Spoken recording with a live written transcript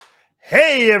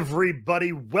Hey,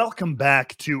 everybody. Welcome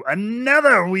back to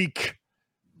another week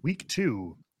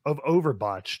 2 of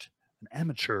OverBOTCH, an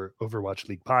amateur Overwatch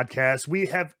League podcast. We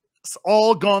have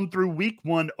all gone through week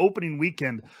 1, opening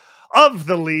weekend of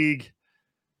the league.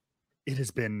 It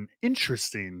has been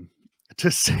interesting,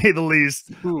 to say the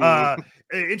least.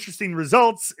 Interesting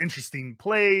results, interesting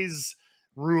plays,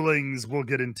 rulings. We'll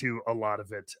get into a lot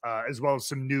of it, as well as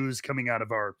some news coming out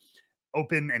of our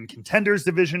Open and Contenders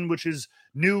division, which is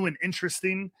new and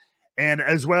interesting, and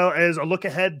as well as a look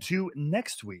ahead to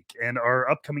next week and our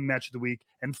upcoming match of the week,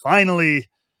 and finally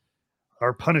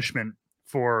our punishment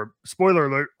for, spoiler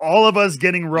alert, all of us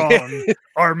getting wrong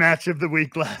our match of the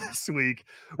week last week.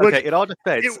 Okay, in our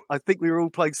defense, I think we were all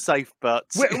playing safe, but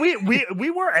we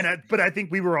were, but I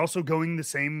think we were also going the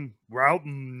same route.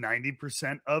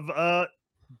 90% of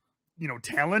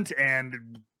talent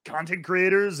and content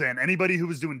creators and anybody who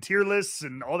was doing tier lists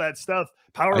and all that stuff.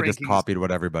 Power rankings. I just copied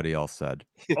what everybody else said.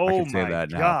 Oh my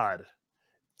god!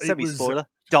 Semi-spoiler.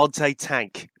 Dante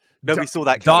Tank. Nobody saw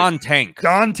that. Don Tank.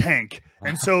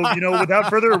 And so, without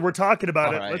further, we're talking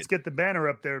about it. Right. Let's get the banner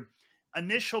up there.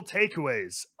 Initial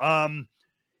takeaways.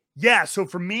 So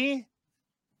for me,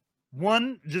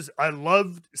 one, just I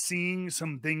loved seeing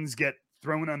some things get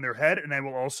thrown on their head, and I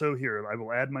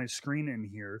will add my screen in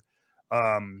here.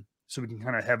 So we can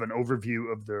kind of have an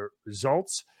overview of the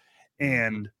results.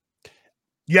 And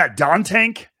Don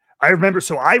Tank, I remember,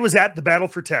 so I was at the Battle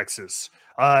for Texas.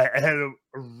 I had a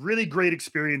really great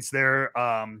experience there.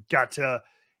 Got to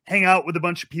hang out with a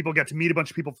bunch of people, got to meet a bunch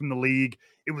of people from the league.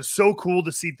 It was so cool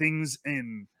to see things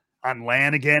on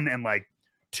LAN again, and like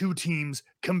two teams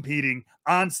competing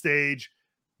on stage.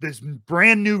 This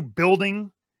brand new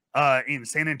building in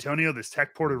San Antonio, this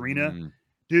Techport Arena.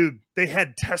 Dude, they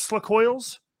had Tesla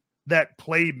coils that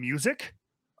play music.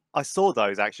 I saw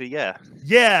those actually, yeah.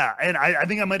 Yeah, and I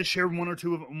think I might have shared one of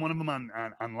them on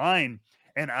online,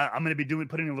 and I'm going to be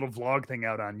putting a little vlog thing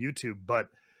out on YouTube. But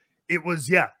it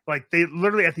was like they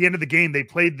literally at the end of the game they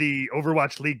played the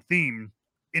Overwatch League theme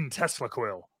in Tesla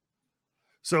coil,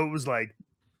 so it was like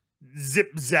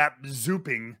zip zap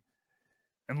zooping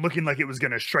and looking like it was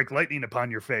going to strike lightning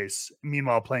upon your face.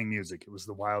 Meanwhile, playing music. It was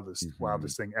the wildest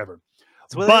thing ever.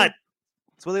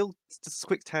 So they all, just a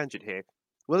quick tangent here.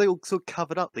 Were they all sort of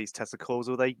covered up, these Tesla coils,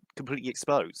 or were they completely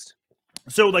exposed?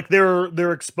 So like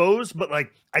they're exposed, but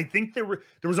like I think there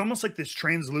was almost like this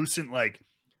translucent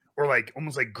or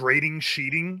almost like grating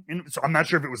sheeting. And so I'm not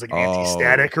sure if it was like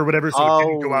anti-static or whatever, so it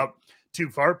didn't go out too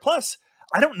far. Plus,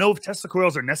 I don't know if Tesla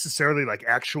coils are necessarily like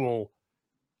actual,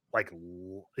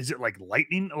 is it like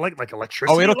lightning, like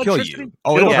electricity? Oh, it'll kill you.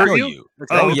 Oh, it'll hurt hurt you.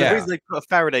 The reason they put a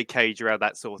Faraday cage around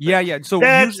that sort of thing. Yeah. So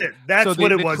that's it. That's so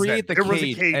what it they was. Create the there cage, was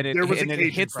a cage, and it, there was and a it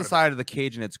cage hits the side of the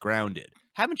cage, and it's grounded.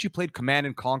 Haven't you played Command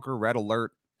and Conquer Red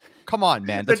Alert? Come on,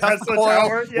 man. The Tesla coil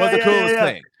was the coolest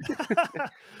thing.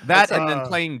 That and then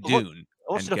playing Dune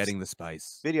and getting the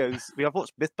spice. Videos. I've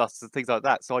watched Mythbusters and things like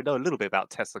that, so I know a little bit about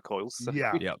Tesla coils. So.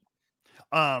 Yeah. Yep.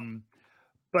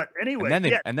 But anyway,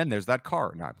 and then there's that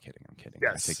car. No, I'm kidding.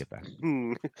 Yes. I take it back.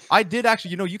 I did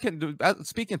actually. You can do.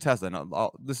 Speaking of Tesla, and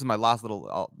this is my last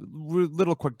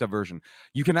little quick diversion.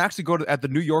 You can actually go at the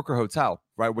New Yorker Hotel,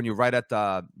 right when you're right at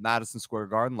Madison Square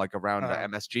Garden, like around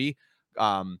MSG.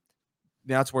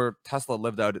 That's where Tesla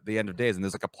lived out at the end of days, and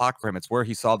there's like a plaque for him. It's where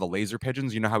he saw the laser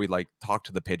pigeons. You know how he like talked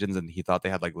to the pigeons, and he thought they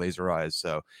had like laser eyes.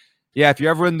 So. Yeah, if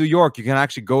you're ever in New York, you can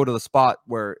actually go to the spot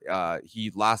where he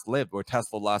last lived, where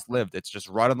Tesla last lived. It's just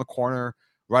right on the corner,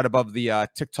 right above the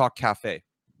TikTok Cafe.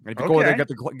 And if you go there,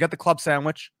 get the club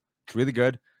sandwich. It's really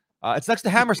good. It's next to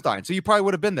Hammerstein, so you probably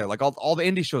would have been there. Like all the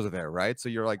indie shows are there, right? So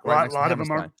you're like right next to Hammerstein. Of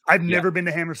them are. I've never been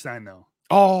to Hammerstein though.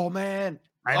 Oh man,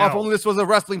 if only this was a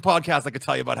wrestling podcast, I could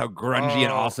tell you about how grungy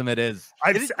and awesome it is.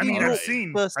 I've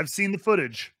seen the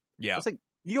footage. Yeah, I think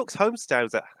New York's hometown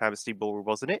was at Hammerstein Ballroom,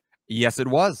 wasn't it? Yes, it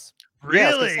was.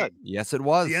 Really? Yes, it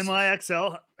was. The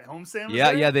NYXL homestand.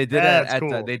 Yeah, they did it.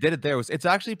 Cool. They did it there.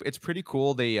 It's pretty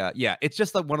cool. They it's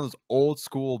just like one of those old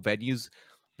school venues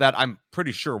that I'm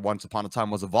pretty sure once upon a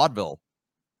time was a vaudeville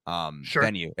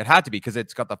venue. It had to be because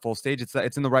it's got the full stage.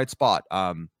 It's in the right spot.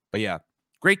 But yeah,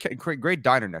 great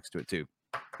diner next to it too.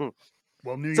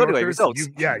 Well, New Yorkers,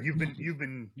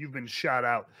 you've been shot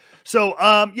out. So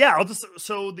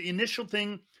so the initial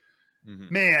thing.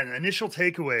 Man, initial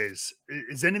takeaways.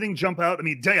 Is anything jump out? I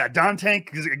mean, Don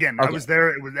Tank, because again, I was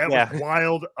there. Was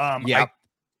wild.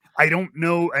 I don't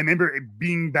know. I remember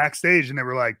being backstage and they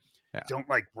were like,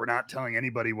 we're not telling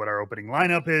anybody what our opening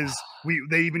lineup is.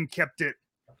 They even kept it.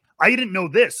 I didn't know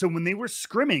this. So when they were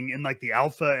scrimming in like the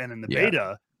alpha and in the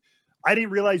beta, I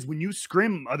didn't realize when you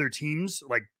scrim other teams,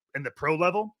 like in the pro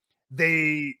level,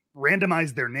 they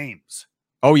randomize their names.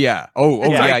 Oh yeah. Oh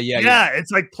It's yeah, like, yeah.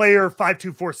 It's like player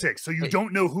 5246. So you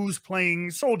don't know who's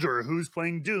playing Soldier, who's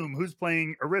playing Doom, who's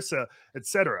playing Orisa,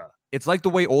 etc. It's like the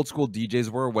way old school DJs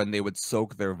were when they would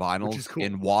soak their vinyls cool.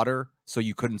 in water so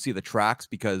you couldn't see the tracks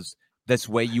because this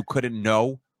way you couldn't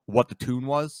know what the tune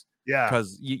was. Yeah.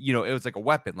 Because you know, it was like a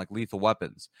weapon, like Lethal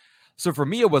Weapons. So for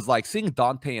me, it was like seeing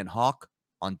Dante and Hawk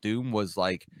on Doom was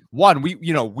like, one,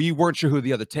 we weren't sure who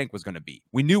the other tank was going to be.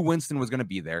 We knew Winston was going to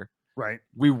be there. Right.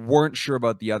 We weren't sure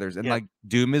about the others. And like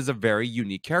Doom is a very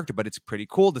unique character, but it's pretty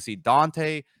cool to see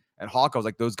Dante and Hawk. I was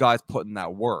like, those guys put in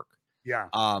that work. Yeah.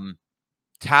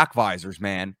 Tack visors,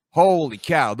 man. Holy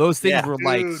cow. Those things were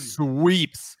like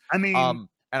sweeps. I mean, and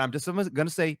I'm just gonna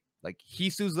say, like,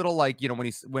 Hisu's little, like, you know, when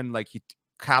he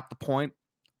capped the point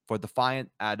for Defiant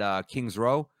at King's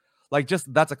Row, like,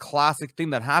 just that's a classic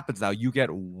thing that happens now. You get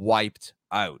wiped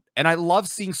out. And I love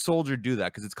seeing Soldier do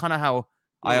that because it's kind of how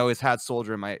I always had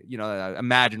Soldier in my, I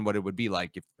imagine what it would be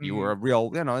like if you were a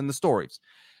real, in the stories.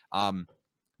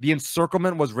 The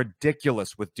encirclement was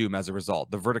ridiculous with Doom as a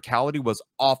result. The verticality was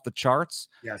off the charts.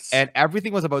 Yes. And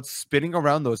everything was about spinning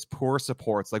around those poor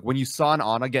supports. Like when you saw an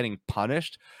Ana getting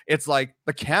punished, it's like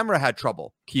the camera had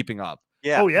trouble keeping up.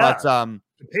 Yeah. Oh, yeah. But,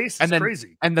 the pace is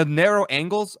crazy. And the narrow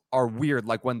angles are weird.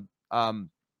 Like when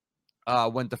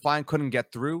Defiant couldn't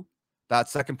get through that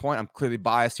second point, I'm clearly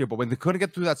biased here, but when they couldn't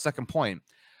get through that second point.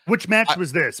 Which match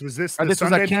was this? Was this the this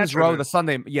Sunday was at King's Row, the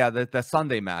Sunday, the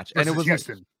Sunday match. And it was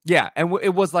Houston. Like, yeah, and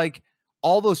it was like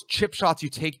all those chip shots you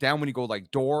take down when you go like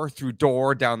door through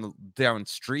door down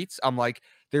streets. I'm like,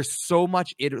 there's so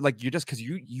much like you just because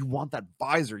you want that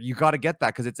visor, you got to get that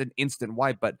because it's an instant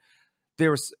wipe. But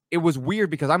it was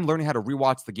weird because I'm learning how to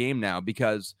rewatch the game now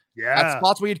because at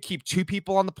spots where you'd keep two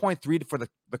people on the point, three for the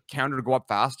counter to go up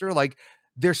faster, like.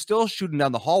 They're still shooting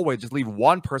down the hallway, just leave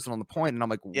one person on the point. And I'm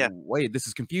like, wait, this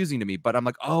is confusing to me. But I'm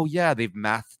like, oh, yeah, they've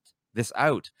mathed this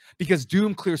out because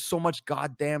Doom clears so much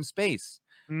goddamn space.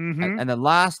 And then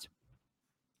last,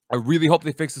 I really hope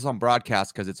they fix this on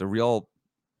broadcast because it's a real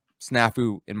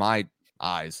snafu in my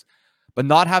eyes. But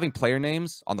not having player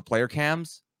names on the player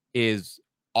cams is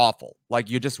awful. Like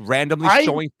you're just randomly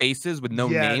showing faces with no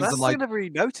names. That's I'm like, I never really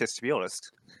noticed, to be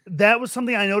honest. That was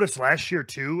something I noticed last year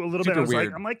too, a little bit. I was weird.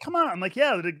 like, I'm like, come on. I'm like,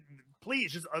 yeah,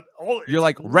 please, just all. You're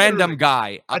like random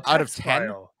guy out of 10.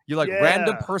 File. You're like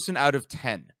random person out of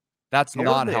 10. That's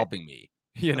not helping me.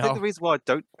 I think the reason why I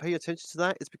don't pay attention to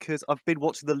that is because I've been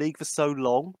watching the league for so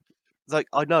long. It's like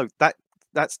I know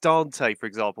that's Dante, for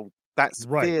example. That's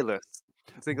fearless.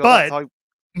 But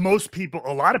most people,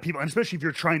 a lot of people, and especially if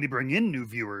you're trying to bring in new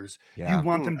viewers, you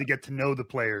want them to get to know the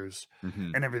players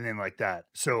and everything like that.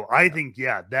 So I think,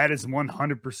 that is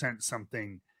 100%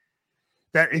 something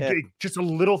that just a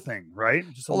little thing, right?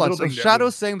 Just a little thing.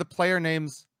 Shadow's saying the player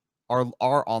names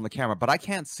are on the camera, but I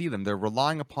can't see them. They're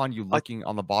relying upon you looking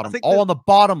on the bottom. On the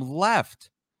bottom left.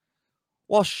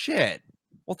 Well, shit.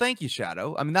 Well, thank you,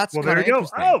 Shadow. I mean, that's there you go.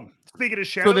 Oh, speaking of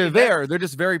Shadow, so they're there. They're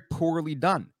just very poorly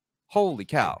done. Holy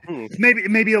cow!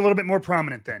 Maybe a little bit more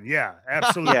prominent then. Yeah,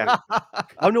 absolutely.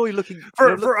 I know you're looking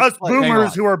for us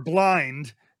boomers who are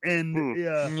blind and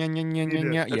I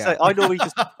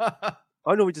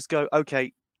normally just go,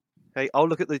 okay, hey, I'll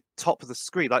look at the top of the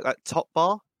screen, like that top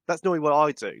bar. That's normally what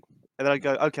I do, and then I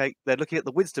go, okay, they're looking at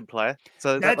the Winston player,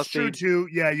 so that's true too.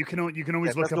 Yeah, you can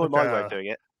always look up my way of doing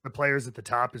it. The players at the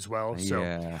top as well. So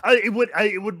it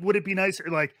would it be nicer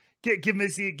like. Give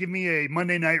me a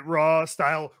Monday Night Raw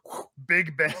style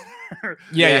big banner.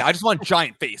 Yeah. I just want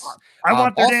giant face. I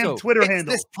want their damn Twitter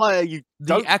handle. This player,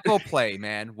 the Echo play,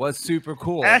 man, was super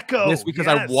cool. Echo, because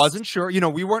I wasn't sure. We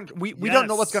don't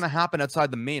know what's gonna happen outside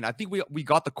the main. I think we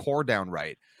got the core down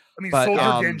right. I mean,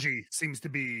 Soldier Genji seems to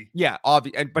be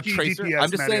obvious, but Tracer. DPS I'm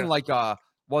just saying, like,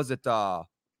 was it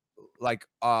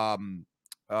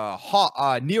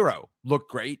Nero looked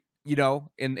great,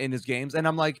 in his games, and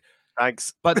I'm like.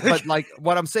 Thanks. But like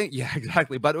what I'm saying,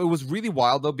 exactly. But it was really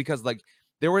wild though, because like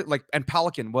they were like, and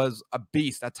Pelican was a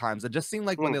beast at times. It just seemed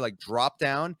like when they like drop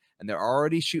down and they're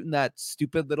already shooting that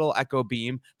stupid little echo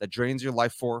beam that drains your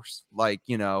life force, like,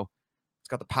 it's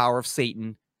got the power of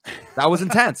Satan. That was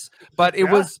intense. But it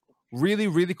was really,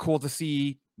 really cool to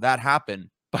see that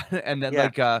happen. But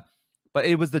but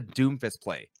it was the Doomfist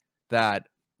play that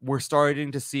we're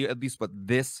starting to see at least what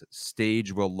this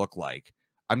stage will look like.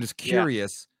 I'm just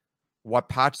curious. What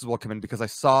patches will come in, because I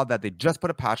saw that they just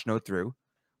put a patch note through,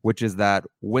 which is that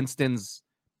Winston's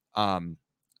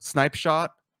snipe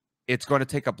shot, it's going to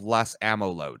take up less ammo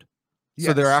load.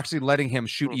 So they're actually letting him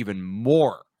shoot even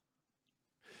more.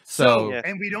 So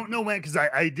and we don't know when, because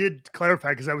I did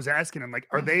clarify, because I was asking him, like,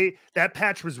 are they, that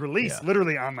patch was released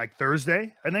literally on like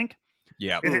Thursday, I think.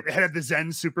 Yeah. It had the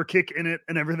Zen super kick in it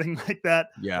and everything like that.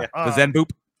 Yeah. The Zen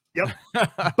boop. Yep.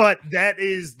 But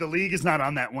the league is not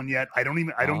on that one yet. I don't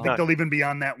think they'll even be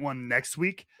on that one next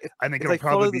week. I think it'll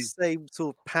probably follow the same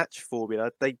sort of patch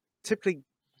formula. They typically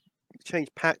change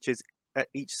patches at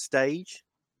each stage.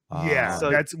 Yeah,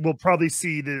 So we'll probably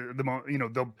see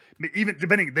they'll even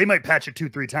depending, they might patch it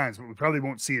 2-3 times, but we probably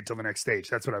won't see it till the next stage.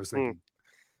 That's what I was thinking.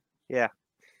 Yeah.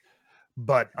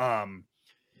 But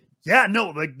yeah, no,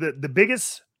 like the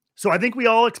biggest. So I think we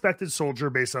all expected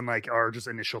Soldier based on like our just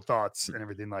initial thoughts and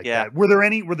everything like that. Were there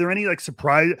any like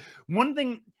surprise? One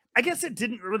thing, I guess it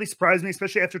didn't really surprise me,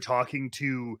 especially after talking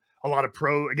to a lot of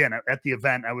again at the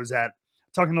event I was at,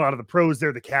 talking to a lot of the pros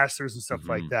there, the casters and stuff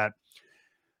like that.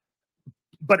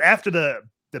 But after the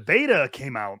beta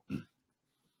came out,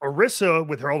 Orisa,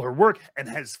 with all her work and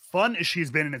as fun as she's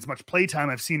been and as much playtime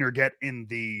I've seen her get in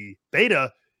the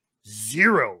beta,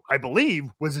 I believe,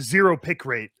 was a 0 pick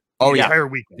rate. Entire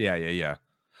weekend. Yeah.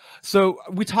 So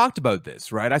we talked about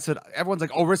this, right? I said everyone's like,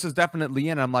 Orisa's definitely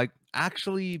in. I'm like,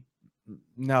 actually,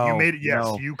 no. You made it. Yes,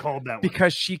 no. You called that one.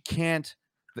 Because she can't.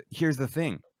 Here's the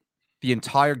thing. The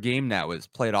entire game now is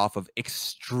played off of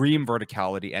extreme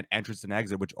verticality and entrance and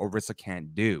exit, which Orisa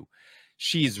can't do.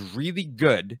 She's really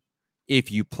good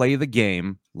if you play the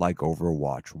game like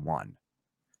Overwatch 1.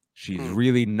 She's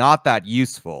really not that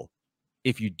useful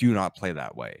if you do not play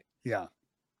that way. Yeah.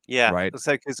 Yeah. Right.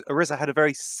 So because Orisa had a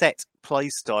very set play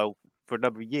style for a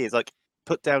number of years, like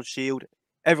put down shield,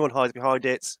 everyone hides behind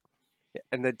it,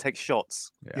 and then take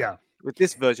shots. Yeah. With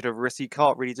this version of Orisa, you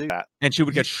can't really do that. And she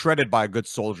would get shredded by a good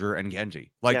Soldier and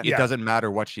Genji. Like, it doesn't matter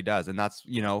what she does. And that's,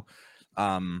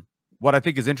 what I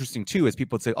think is interesting, too, is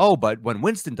people would say, oh, but when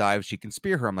Winston dives, she can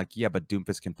spear her. I'm like, yeah, but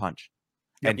Doomfist can punch.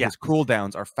 And his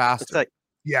cooldowns are faster. Like,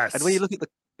 yes. And when you look at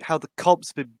how the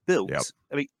comp's been built,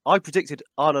 I mean, I predicted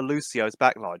Ana Lucio's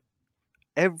backline.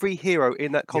 Every hero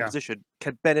in that composition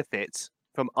can benefit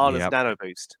from Ana's nano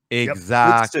boost.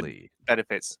 Exactly. Winston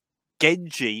benefits.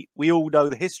 Genji, we all know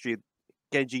the history of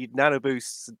Genji nano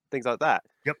boosts and things like that.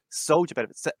 Yep. Soldier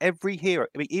benefits. So every hero,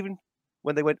 I mean, even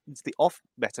when they went into the off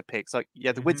meta picks, like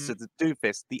the Winston, the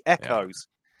Doomfist, the Echoes,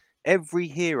 every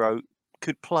hero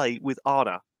could play with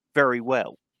Ana very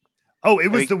well. Oh, it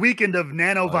was the weekend of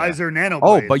Nano Visor, Nano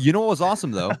Blade. Oh, but you know what was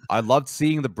awesome, though? I loved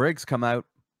seeing the Briggs come out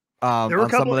on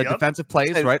some of the defensive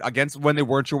plays, right? Against when they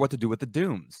weren't sure what to do with the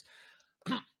Dooms.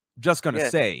 Just going to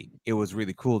say, it was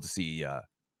really cool to see.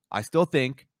 I still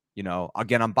think,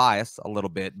 again, I'm biased a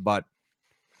little bit, but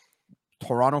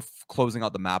Toronto closing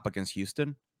out the map against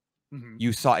Houston,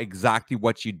 you saw exactly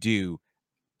what you do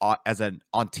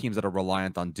on teams that are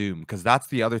reliant on Doom. Because that's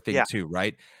the other thing, too,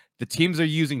 right? The teams are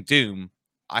using Doom.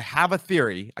 I have a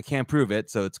theory. I can't prove it,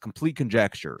 so it's complete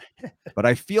conjecture. But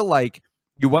I feel like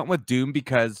you went with Doom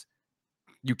because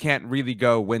you can't really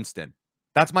go Winston.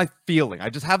 That's my feeling. I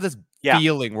just have this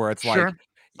feeling where it's like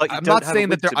I'm not saying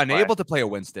that they're unable to play a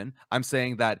Winston. I'm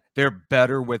saying that they're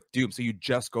better with Doom. So you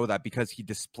just go that because he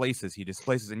displaces,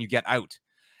 and you get out.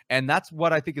 And that's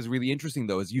what I think is really interesting,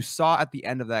 though, is you saw at the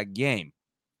end of that game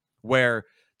where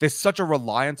there's such a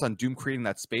reliance on Doom creating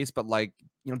that space, but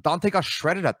Dante got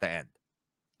shredded at the end.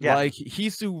 Yeah. Like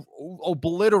Hisu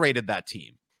obliterated that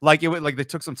team. Like they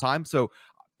took some time. So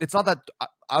it's not that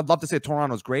I'd love to say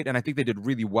Toronto's great, and I think they did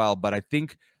really well, but I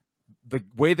think the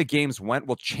way the games went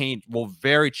will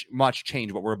very much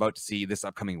change what we're about to see this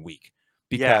upcoming week,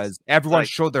 because everyone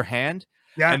showed their hand,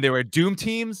 and there were Doom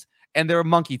teams and there were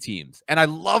Monkey teams, and I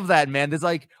love that, man. There's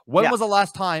when was the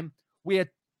last time we had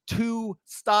two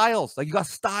styles? Like you got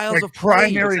styles of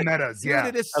primary metas. Dude,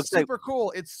 it is super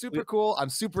cool. It's super cool. I'm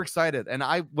super excited, and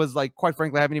I was quite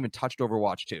frankly, I haven't even touched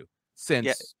Overwatch 2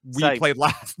 since we played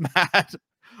last, Matt.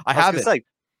 I haven't.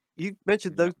 You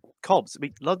mentioned those comps. I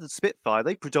mean, London Spitfire,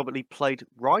 they predominantly played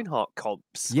Reinhardt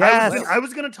comps. Yes. I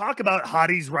was going to talk about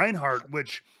Hottie's Reinhardt,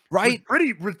 which was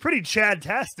pretty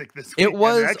Chad-tastic this week. It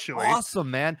was actually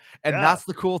awesome, man. And that's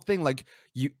the cool thing.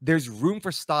 There's room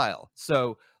for style.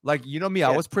 So, me,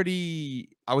 I was pretty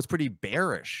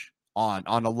bearish on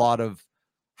a lot of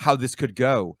how this could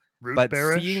go.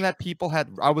 Seeing that people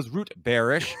I was root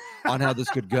bearish on how this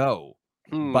could go.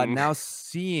 But now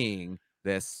seeing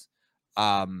this,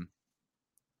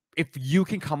 if you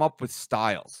can come up with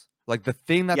styles, the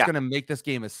thing that's going to make this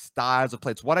game is styles of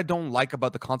play. It's what I don't like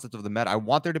about the concept of the meta. I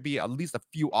want there to be at least a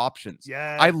few options.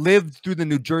 Yeah, I lived through the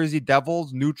New Jersey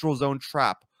Devils neutral zone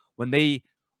trap when they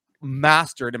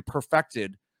mastered and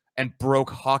perfected and broke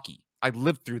hockey. I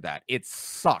lived through that. It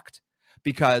sucked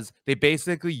because they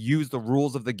basically used the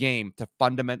rules of the game to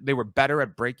they were better at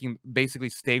basically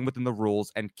staying within the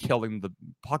rules and killing the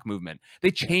puck movement. They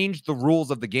changed the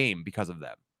rules of the game because of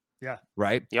them. Yeah.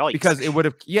 Right. Yikes. Because it would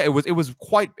have. Yeah. It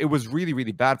was really,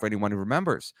 really bad for anyone who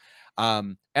remembers.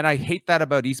 And I hate that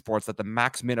about esports, that the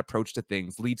max min approach to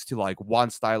things leads to like one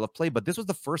style of play. But this was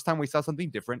the first time we saw something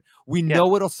different. We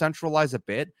know it'll centralize a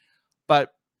bit,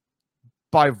 but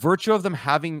by virtue of them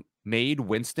having made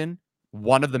Winston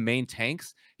one of the main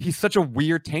tanks, he's such a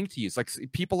weird tank to use. Like,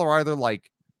 people are either like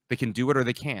they can do it or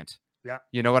they can't. Yeah.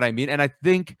 You know what I mean? And I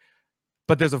think,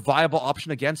 but there's a viable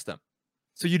option against them.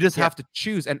 So you just have to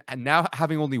choose. And now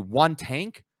having only one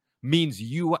tank means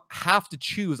you have to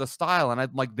choose a style. And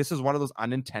I'm like, this is one of those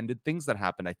unintended things that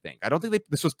happened, I think. I don't think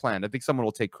this was planned. I think someone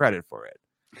will take credit for it.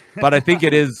 But I think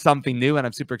it is something new, and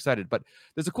I'm super excited. But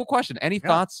there's a cool question. Any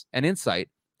thoughts and insight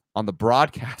on the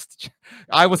broadcast?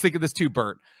 I was thinking this too,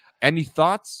 Bert. Any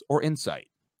thoughts or insight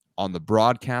on the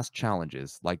broadcast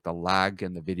challenges, like the lag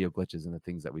and the video glitches and the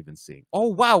things that we've been seeing? Oh,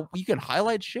 wow. You can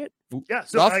highlight shit? Yeah.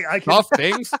 So I can. Tough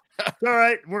things? All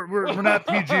right. We're not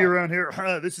PG around here.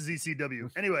 This is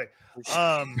ECW. Anyway.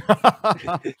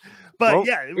 But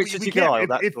yeah, we can.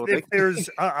 If there's,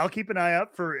 I'll keep an eye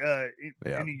out for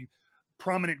any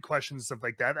prominent questions, stuff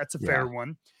like that. That's a fair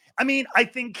one. I mean, I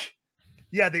think,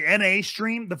 the NA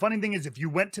stream, the funny thing is, if you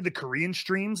went to the Korean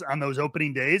streams on those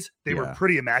opening days, they were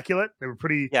pretty immaculate. They were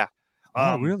pretty. Yeah.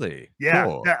 Oh, really? Yeah.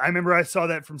 Cool. I remember I saw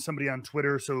that from somebody on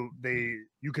Twitter. So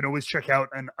you can always check out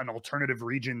an alternative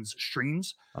regions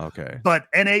streams. Okay. But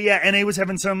NA was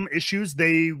having some issues.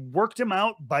 They worked them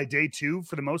out by day 2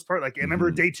 for the most part. Like, I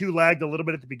remember day 2 lagged a little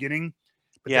bit at the beginning,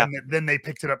 but then they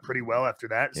picked it up pretty well after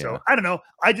that. So I don't know.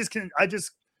 I just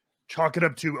chalk it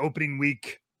up to opening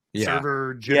week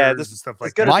server jitters and stuff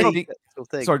like that.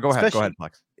 Sorry, go ahead,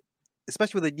 Flex.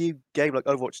 Especially with a new game like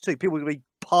Overwatch 2, people are going to be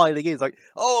piling in. It's like,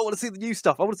 oh, I want to see the new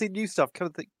stuff. I want to see the new stuff. Kind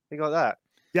of thing like that.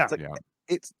 Yeah. It's like,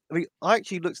 I mean, I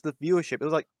actually looked at the viewership. It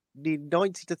was like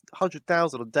 90 to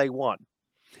 100,000 on day 1.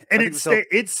 And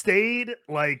it stayed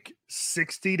like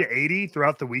 60 to 80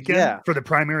 throughout the weekend for the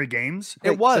primary games.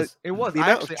 It was. The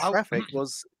amount of traffic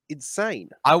was insane.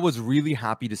 I was really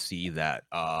happy to see that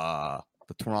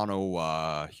the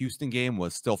Toronto Houston game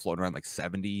was still floating around like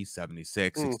 70,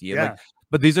 76, 68. Like,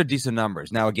 but these are decent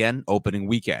numbers. Now, again, opening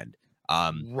weekend.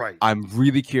 Right. I'm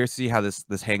really curious to see how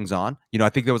this hangs on. You know, I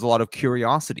think there was a lot of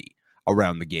curiosity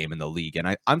around the game in the league,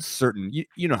 and I'm certain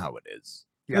you know how it is.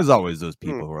 Yeah. There's always those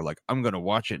people who are like, I'm gonna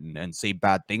watch it and say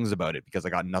bad things about it because I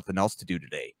got nothing else to do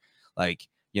today. Like,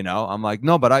 you know, I'm like,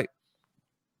 no, but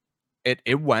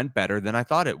it went better than I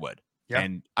thought it would. Yeah.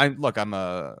 And I'm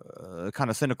a kind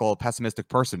of cynical, pessimistic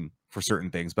person for certain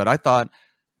things, but I thought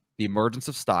the emergence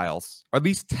of styles, or at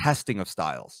least testing of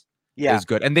styles, is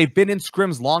good. And they've been in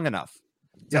scrims long enough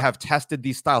to have tested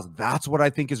these styles. That's what I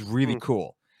think is really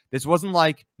cool. This wasn't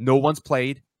like no one's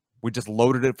played. We just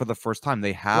loaded it for the first time.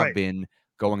 They have been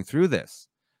going through this.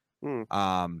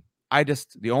 My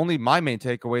main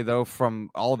takeaway though from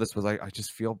all of this was I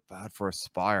just feel bad for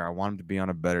Aspire. I want him to be on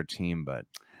a better team, but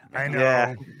I know.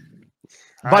 Yeah.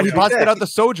 But he busted out the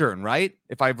Sojourn, right?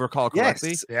 If I recall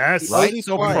correctly. Yes. Right.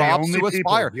 So props to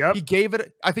Aspire. Yep. He gave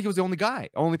it. I think he was the only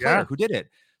player who did it.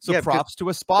 So props to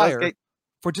Aspire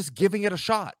for just giving it a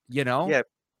shot. You know. Yeah,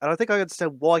 and I think I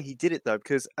understand why he did it though,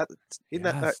 because in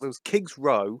that there was King's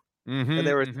Row, and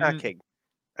they were attacking,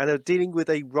 and they were dealing with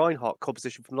a Reinhardt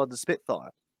composition from London Spitfire.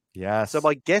 Yes. So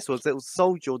my guess was it was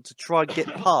Sojourn to try and get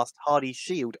past Hardy's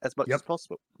shield as much as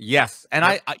possible. Yes, and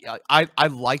I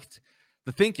liked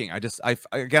the thinking.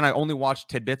 I only watched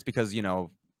tidbits because, you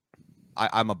know,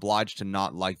 I'm obliged to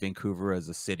not like Vancouver as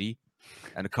a city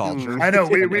and a culture. I know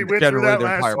we went through that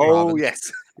last week. Oh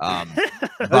yes.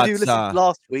 Those you listened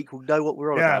last week will know what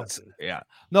we're on about. Yeah.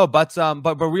 No, but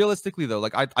realistically though,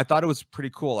 like I thought it was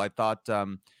pretty cool. I thought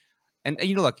and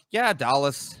you know, look,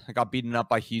 Dallas got beaten up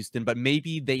by Houston, but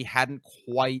maybe they hadn't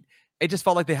quite. It just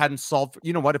felt like they hadn't solved.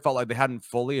 You know what? It felt like they hadn't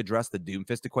fully addressed the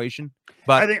Doomfist equation.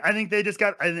 But I think they just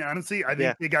got. Honestly, I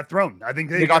think they got thrown. I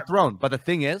think they got thrown. But the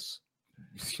thing is,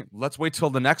 let's wait till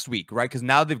the next week, right? Because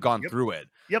now they've gone through it.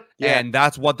 Yep. And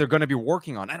that's what they're going to be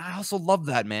working on. And I also love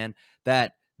that, man.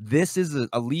 That this is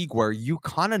a league where you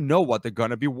kind of know what they're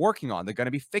going to be working on. They're going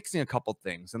to be fixing a couple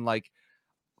things, and like.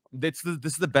 This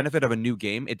is the benefit of a new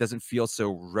game. It doesn't feel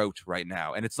so rote right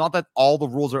now. And it's not that all the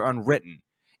rules are unwritten.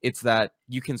 It's that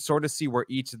you can sort of see where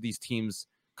each of these teams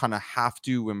kind of have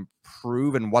to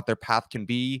improve and what their path can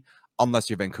be, unless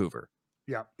you're Vancouver.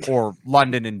 Yeah. Or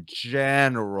London in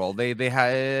general. They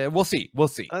had we'll see.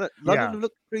 London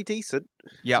looked pretty decent.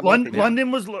 Yeah.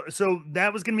 London was so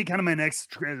that was going to be kind of my next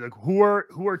like who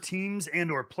are teams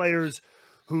and or players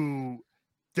who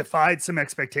defied some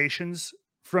expectations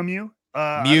from you?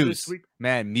 Muse,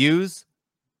 man, Muse,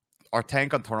 our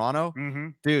tank on Toronto,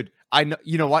 dude. I know,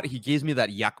 you know what? He gives me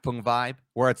that Yakpung vibe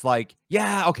where it's like,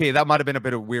 yeah, okay, that might have been a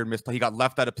bit of a weird misplay. He got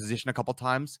left out of position a couple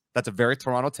times. That's a very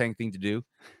Toronto Tank thing to do.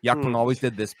 Yakpung always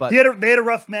did this, but they had a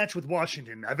rough match with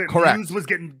Washington. I bet correct. Muse was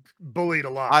getting bullied a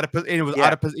lot. Out of it was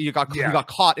out of position. He got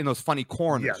caught in those funny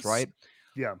corners, right?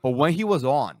 Yeah. But when he was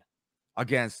on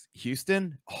against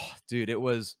Houston, oh, dude, it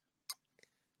was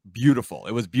beautiful.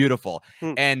 It was beautiful.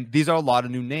 And these are a lot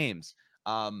of new names.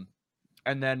 And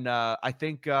then I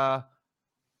think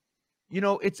you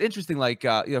know, it's interesting. Like, you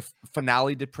know,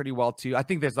 Finale did pretty well too. I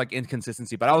think there's like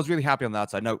inconsistency, but I was really happy on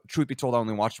that side. No, truth be told, I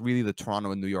only watched really the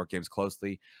Toronto and New York games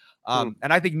closely. And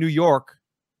I think New York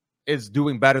is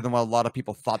doing better than what a lot of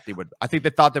people thought they would. I think they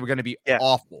thought they were going to be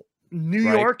awful. New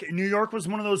York was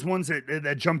one of those ones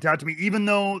that jumped out to me, even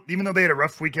though they had a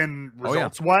rough weekend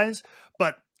results wise.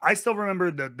 But I still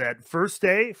remember that first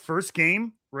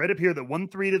game right up here that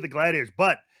 1-3 to the Gladiators.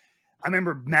 But I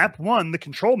remember map 1, the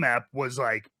control map was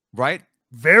like. Right,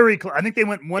 very close. I think they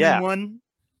went 1-1.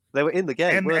 They were in the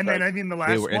game, and then I mean the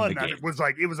last one it was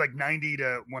like 90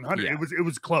 to 100. Yeah. It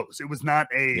was close. It was not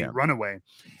a runaway.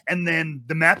 And then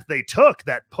the map they took,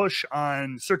 that push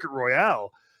on Circuit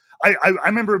Royale, I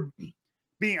remember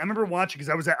watching because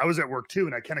I was at work too,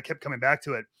 and I kind of kept coming back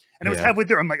to it. And it was halfway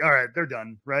through. I'm like, all right, they're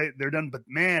done, right? They're done. But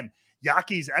man,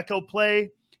 Yaki's echo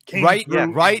play came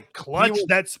through clutch.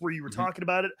 That's where you were talking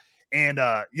about it. And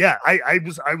I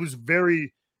was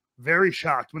very, very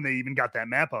shocked when they even got that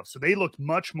map up. So they looked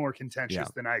much more contentious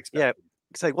than I expected. Yeah.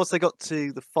 So once they got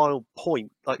to the final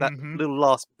point, like that little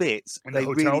last bit, they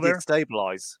really did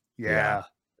stabilize. Yeah.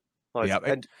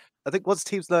 And I think once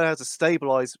teams learn how to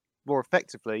stabilize more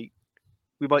effectively,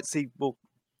 we might see more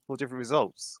different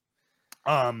results.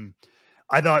 I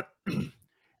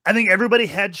think everybody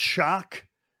had Shock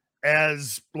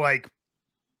as like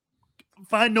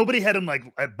fine. Nobody had him like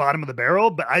at bottom of the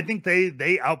barrel, but I think they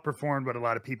outperformed what a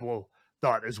lot of people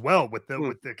thought as well with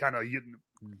the kind of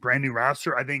brand new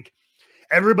roster. I think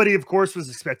everybody, of course, was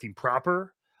expecting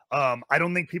Proper. I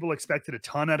don't think people expected a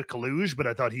ton out of Kaluge, but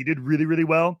I thought he did really, really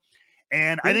well.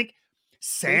 And I think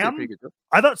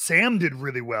I thought Sam did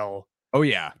really well. Oh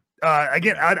yeah.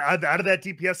 Again, out of that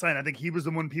DPS line, I think he was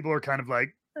the one people are kind of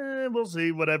like, we'll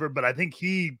see, whatever. But I think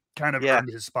he kind of earned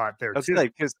his spot there too.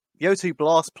 Because the O2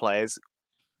 Blast players,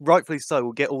 rightfully so,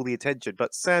 will get all the attention.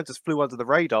 But Sam just flew under the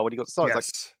radar when he got started. Like,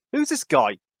 who's this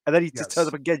guy? And then he just turns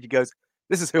up again. He goes,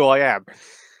 "This is who I am."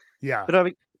 Yeah. But I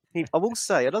mean, I will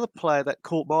say another player that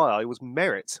caught my eye was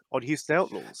Merritt on Houston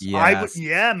Outlaws. Yes.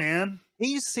 Man.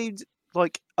 He just seemed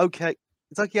like okay.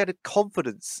 It's like he had a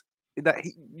confidence in that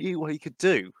he knew what he could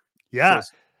do. Yeah.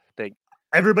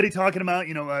 Everybody talking about,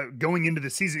 going into the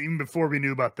season, even before we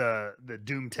knew about the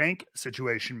Doom tank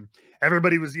situation,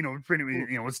 everybody was,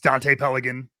 it's Dante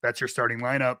Pelican. That's your starting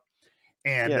lineup.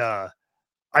 And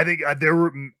I think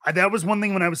that was one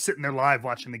thing when I was sitting there live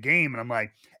watching the game, and I'm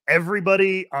like,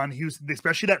 everybody on Houston,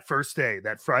 especially that first day,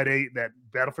 that Friday, that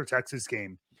Battle for Texas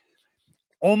game,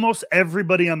 almost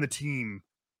everybody on the team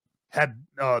had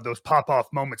those pop-off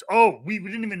moments. Oh, we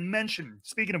didn't even mention,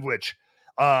 speaking of which,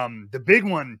 the big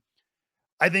one,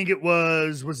 I think it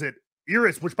was it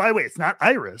Iris, which by the way, it's not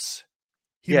Iris.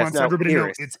 He wants everybody to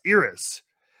know it's Iris.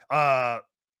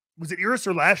 Was it Iris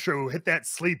or Lastro who hit that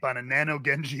sleep on a Nano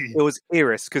Genji? It was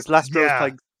Iris because Lastro was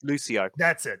playing Lucio.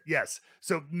 That's it. Yes.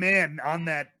 So man,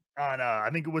 I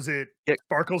think it was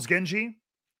Sparkle's Genji.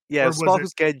 Yeah,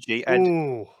 Sparkle's Genji,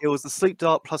 and it was the sleep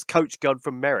dart plus coach gun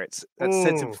from Merritt that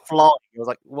sent him flying. I was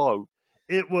like, whoa.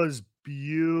 It was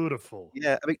beautiful.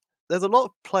 Yeah, I mean, there's a lot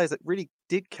of players that really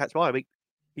did catch my eye. I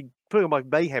mean, putting on my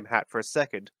Mayhem hat for a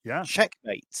second. Yeah.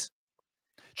 Checkmate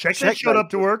showed up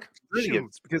to work.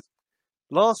 Brilliant. Because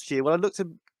last year, when I looked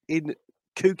in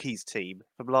Kookie's team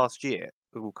from last year,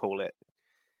 we'll call it,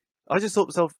 I just thought to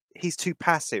myself, he's too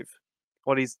passive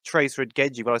on his Tracer and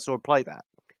Genji when I saw him play that.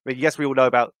 I mean, yes, we all know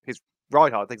about his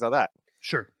Reinhardt, things like that.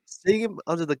 Sure. Seeing him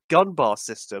under the gun bar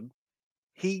system,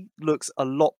 he looks a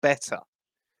lot better.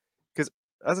 Because,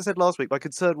 as I said last week, my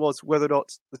concern was whether or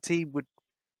not the team would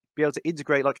be able to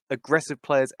integrate like aggressive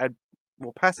players and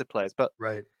more passive players. But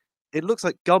it looks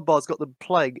like Gunbar's got them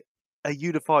playing a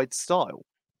unified style.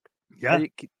 Yeah.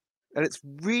 And it's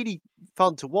really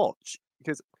fun to watch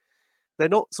because they're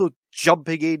not sort of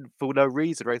jumping in for no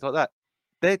reason or anything like that.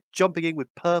 They're jumping in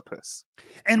with purpose.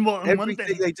 And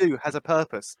everything they do has a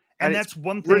purpose. And that's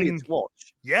one thing to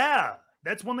watch. Yeah.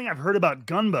 That's one thing I've heard about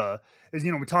Gunba is,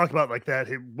 we talk about like that,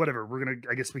 whatever,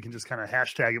 I guess we can just kind of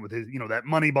hashtag it with his, that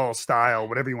Moneyball style,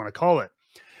 whatever you want to call it.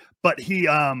 But he,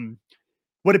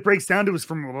 what it breaks down to is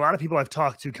from a lot of people I've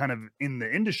talked to kind of in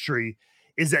the industry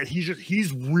is that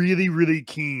he's really, really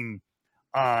keen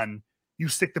on you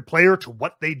stick the player to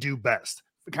what they do best.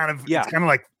 kind of it's kind of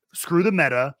like screw the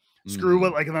meta, screw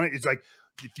what like it's like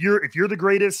if you're the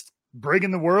greatest brig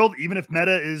in the world, even if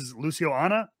meta is Lucio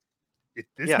Ana, if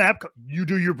this map you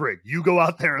do your brig, you go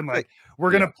out there and like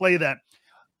we're gonna play that.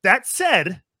 That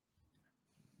said,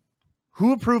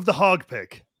 who approved the hog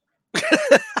pick?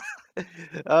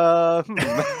 I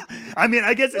mean,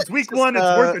 I guess it's week one. It's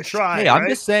worth a try. Hey, I'm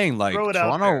just saying, like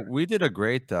Toronto, we did a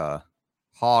great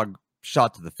hog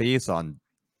shot to the face on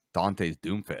Dante's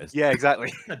Doomfist. Yeah,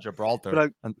 exactly.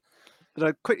 Gibraltar.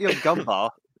 But quickly on Gunbar,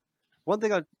 one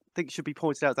thing I think should be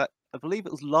pointed out that I believe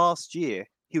it was last year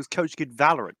he was coaching in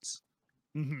Valorant,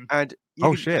 and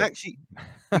you can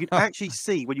actually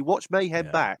see when you watch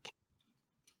Mayhem back,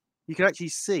 you can actually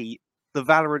see the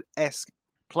Valorant-esque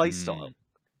play style.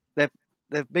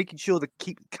 They're making sure they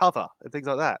keep cover and things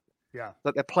like that. Yeah,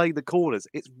 like they're playing the corners.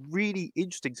 It's really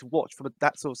interesting to watch from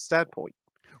that sort of standpoint.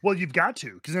 Well, you've got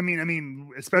to, because I mean,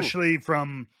 especially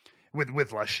from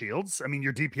with less shields. I mean,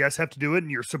 your DPS have to do it, and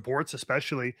your supports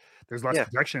especially. There's less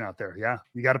protection out there. Yeah,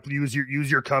 you got to use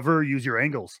your cover, use your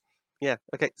angles. Yeah.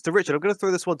 Okay. So, Richard, I'm going to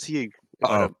throw this one to you.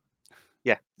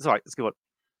 Yeah, it's all right. Let's go on.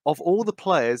 Of all the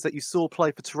players that you saw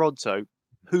play for Toronto,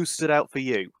 who stood out for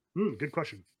you? Good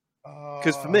question.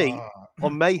 Because for me,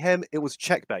 on Mayhem, it was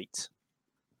Checkmate.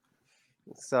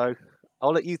 So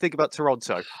I'll let you think about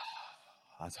Toronto.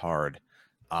 That's hard.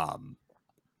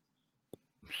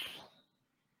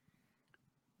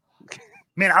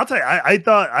 Man, I'll tell you, I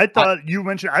thought you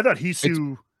mentioned. I thought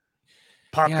Hisu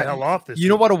popped the hell off this. You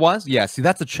know what it was? Yeah. See,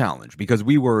 that's a challenge because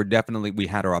we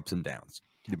had our ups and downs.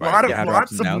 Right?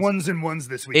 Lots of ones and ones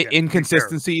this weekend.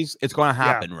 Inconsistencies, it's going to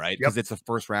happen, right? Because it's the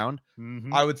first round.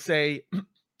 I would say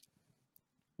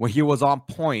when he was on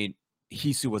point,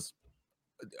 Hisu was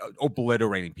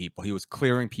obliterating people. He was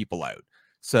clearing people out.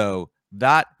 So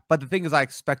but the thing is, I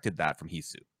expected that from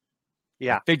Hisu.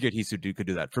 Yeah, I figured Hisu could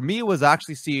do that. For me, it was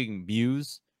actually seeing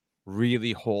Muse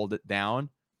really hold it down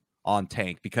on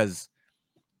tank because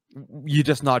you're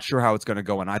just not sure how it's going to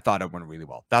go, and I thought it went really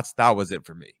well. That was it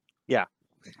for me. Yeah.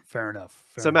 Fair enough.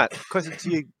 Matt, question to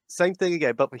you. Same thing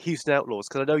again, but for Houston Outlaws,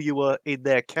 because I know you were in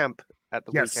their camp at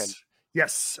the weekend.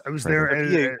 Yes, I was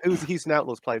there. Who was the Houston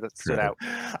Outlaws player that stood out?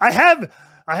 I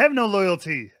have no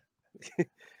loyalty.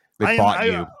 They bought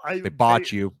you. They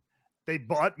bought you. They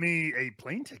bought me a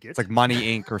plane ticket. It's like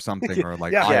Money Inc. or something, or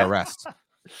like IRS.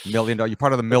 $1 million. You're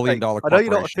part of the $1 million. I know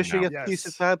you're not officially a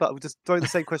Houston fan, but I'm just throwing the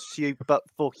same question to you, but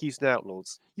for Houston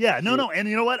Outlaws. Yeah, no. And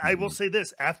you know what? I will say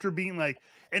this after being like,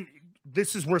 and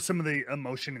this is where some of the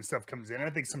emotion and stuff comes in.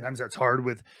 I think sometimes that's hard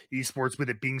with esports,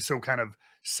 with it being so kind of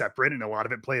separate and a lot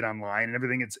of it played online and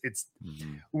everything. It's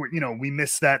we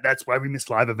miss that. That's why we miss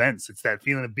live events. It's that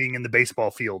feeling of being in the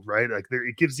baseball field, right? Like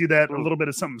it gives you that a little bit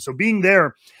of something. So being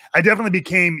there, I definitely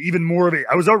became even more of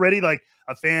I was already like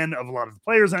a fan of a lot of the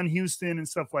players on Houston and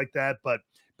stuff like that, but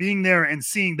being there and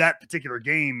seeing that particular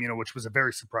game, which was a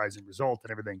very surprising result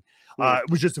and everything, it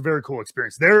was just a very cool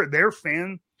experience. Their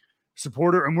fan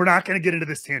supporter, and we're not going to get into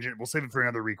this tangent. We'll save it for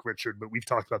another week, Richard, but we've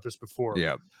talked about this before.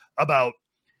 Yeah. About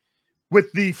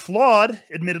with the flawed,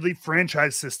 admittedly,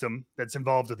 franchise system that's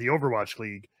involved with the Overwatch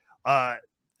League,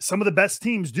 some of the best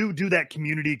teams do that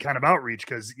community kind of outreach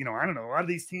because, I don't know, a lot of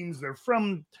these teams, they're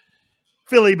from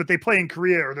Philly, but they play in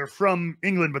Korea, or they're from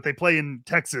England, but they play in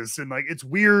Texas. And like, it's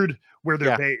weird where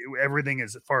they're everything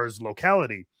is as far as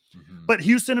locality. But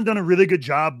Houston have done a really good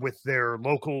job with their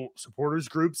local supporters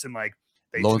groups and like,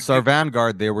 Lone Star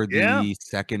Vanguard, they were the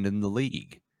second in the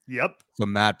league. Yep. So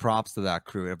mad props to that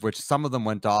crew, of which some of them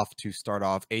went off to start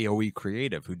off AOE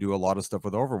Creative, who do a lot of stuff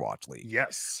with Overwatch League.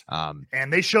 Yes.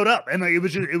 And they showed up, and like,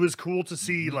 it was cool to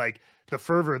see like the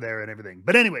fervor there and everything.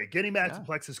 But anyway, getting back to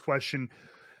Plex's question,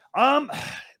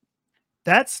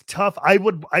 that's tough. I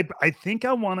think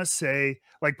I want to say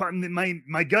like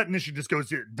my gut initially just goes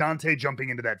to Dante jumping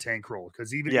into that tank role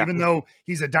because even though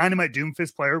he's a Dynamite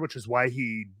Doomfist player, which is why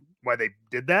they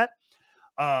did that.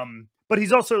 But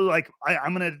he's also like,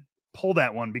 I'm going to pull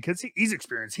that one because he's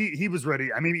experienced. He was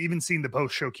ready. I mean, even seeing the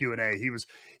post show Q&A, he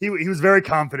was very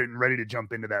confident and ready to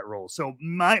jump into that role. So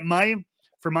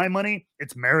for my money,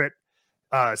 it's Merritt,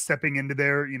 stepping into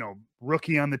there,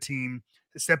 rookie on the team,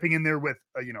 stepping in there with,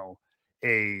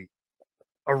 a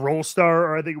role star,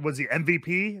 or I think was the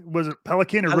MVP, was it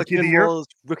Pelican or Rookie of the Year?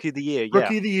 Rookie of the Year.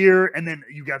 Rookie of the Year. And then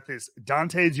you got this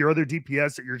Dante's your other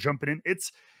DPS that you're jumping in.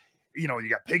 It's, you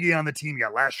got Piggy on the team, you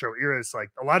got Lastro, Iris, like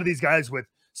a lot of these guys with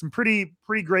some pretty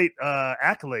great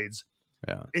accolades.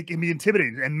 Yeah, it can be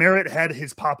intimidating. And Merritt had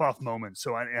his pop-off moment.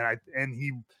 So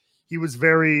he was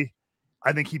very,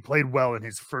 I think he played well in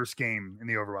his first game in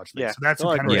the Overwatch League. Yeah. So that's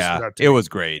what kind of stood out to me. Was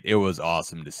great. It was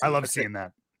awesome to see. I love seeing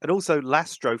that. And also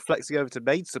Lastro flexing over to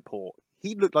main support.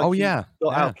 he looked like he got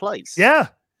out of place. Yeah.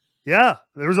 Yeah.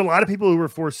 There was a lot of people who were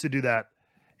forced to do that.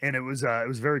 And it was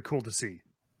very cool to see.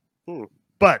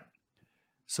 But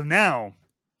so now,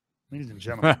 ladies and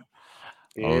gentlemen,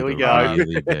 here we go.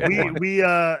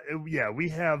 we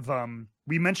have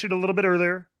we mentioned a little bit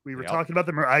earlier. We were talking about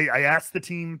them. I asked the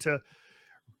team to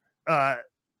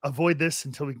avoid this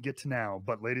until we can get to now.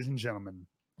 But ladies and gentlemen,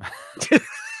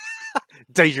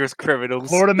 dangerous criminals,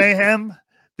 Florida Mayhem,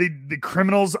 the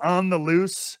criminals on the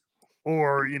loose,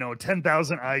 or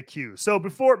 10,000 IQ. So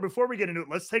before we get into it,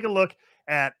 let's take a look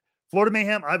at Florida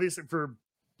Mayhem. Obviously, for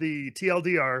the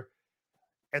TLDR,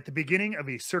 at the beginning of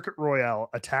a Circuit Royale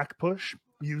attack push,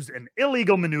 used an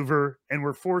illegal maneuver and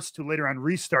were forced to later on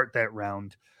restart that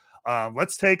round.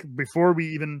 Before we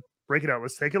even break it out,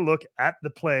 let's take a look at the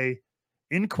play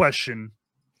in question.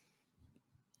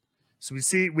 So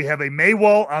we have a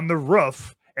Maywall on the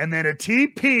roof and then a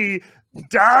TP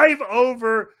dive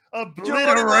over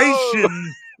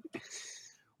obliteration,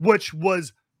 which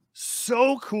was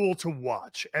so cool to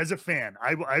watch as a fan.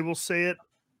 I will say it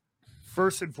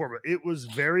first and foremost. It was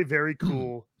very, very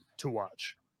cool to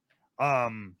watch.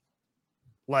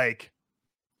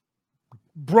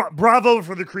 Bravo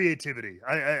for the creativity.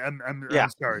 I'm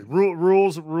sorry.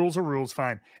 Rules are rules.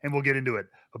 Fine. And we'll get into it.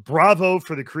 But bravo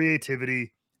for the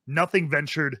creativity. Nothing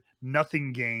ventured,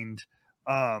 nothing gained.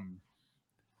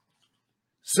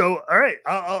 So, all right,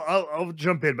 I'll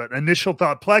jump in, but initial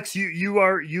thought, Plex,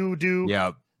 you do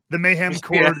the Mayhem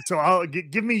chord. Yeah. So I'll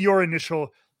give me your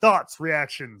initial thoughts,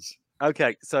 reactions.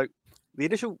 Okay. So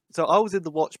I was in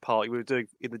the watch party we were doing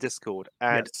in the Discord,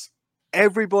 and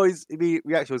everybody's immediate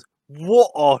reaction was,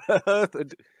 what on earth?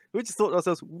 And we just thought to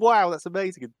ourselves, wow, that's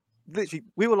amazing. And literally,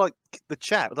 we were like, the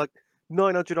chat was like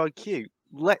 900 IQ.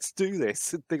 Let's do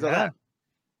this and things like that.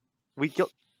 We get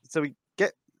to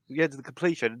the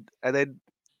completion, and then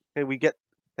we get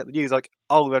the news like,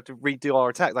 oh, we have to redo our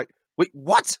attack. Like, wait,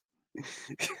 what?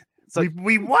 So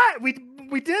we what? We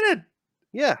did it.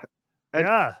 Yeah.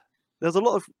 And there's a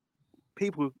lot of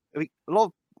people. There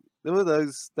were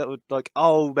those that were like,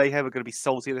 oh, Mayhem are going to be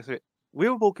salty. We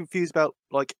were more confused about,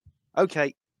 like,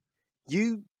 okay,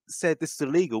 you said this is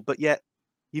illegal, but yet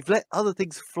you've let other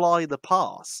things fly in the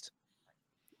past.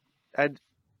 And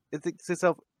I think to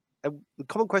yourself, and the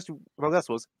common question among us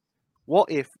was,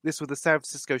 what if this was the San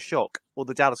Francisco Shock or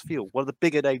the Dallas Fuel, one of the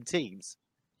bigger name teams,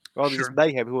 rather than just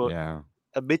Mayhem, who are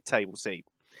a mid-table team?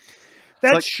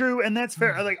 That's true, and that's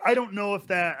fair. Like, I don't know if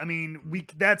that. I mean,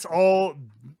 that's all.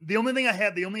 The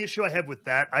only issue I have with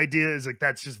that idea is like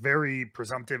that's just very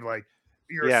presumptive. Like,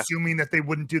 you're assuming that they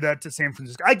wouldn't do that to San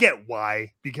Francisco. I get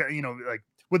why, because like,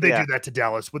 would they do that to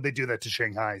Dallas? Would they do that to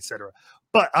Shanghai, etc.?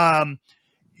 But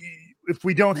if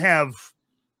we don't have,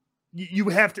 you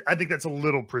have to. I think that's a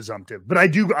little presumptive, but I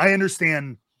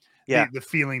understand the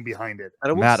feeling behind it.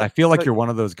 Matt, I feel like you're one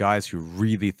of those guys who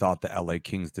really thought the LA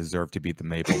Kings deserved to beat the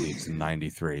Maple Leafs in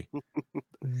 '93.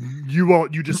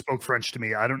 You just spoke French to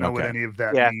me. I don't know what any of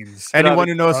that means. Anyone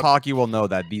who knows hockey will know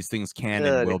that these things can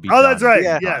and will be done. That's right.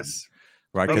 Yes.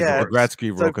 Right, because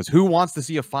Gretzky wrote, because who wants to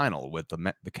see a final with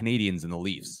the Canadians and the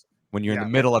Leafs when you're in the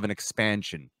middle of an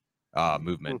expansion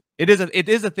movement? It is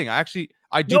a thing. I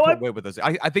do put weight with this.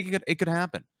 I think it could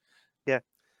happen. Yeah,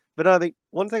 but I think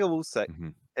one thing I will say.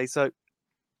 Okay, so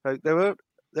there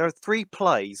are 3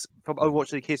 plays from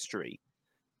Overwatch League history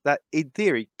that, in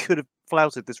theory, could have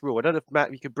flouted this rule. I don't know if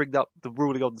Matt, you could bring up the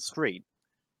ruling on the screen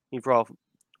for our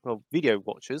video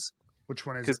watchers. Which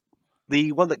one is it? Because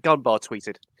the one that Gunbar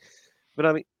tweeted. But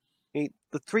I mean,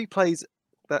 the 3 plays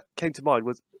that came to mind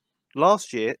was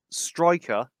last year,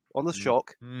 Striker on the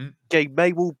Shock getting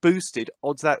Maywall boosted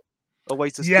onto that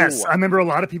Oasis. Yes, I remember a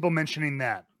lot of people mentioning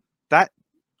that. That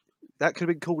could have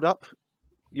been called up.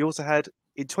 You also had,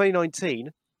 in 2019,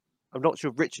 I'm not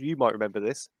sure, Richard, you might remember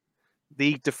this,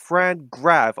 the DeFran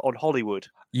grab on Hollywood.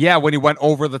 Yeah, when he went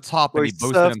over the top and he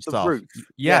boosted himself.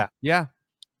 Yeah.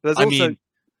 There's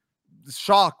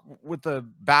Shock with the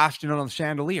bastion on the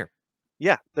chandelier.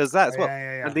 Yeah, there's that as well.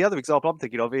 Yeah. And the other example I'm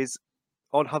thinking of is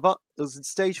on Havana. It was in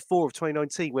stage 4 of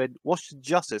 2019 when Washington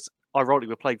Justice, ironically,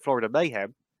 were playing Florida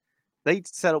Mayhem. They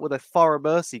set up with a Fire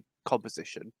Mercy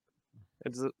composition.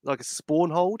 It was like a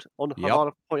spawn hold on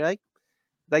Havana point A.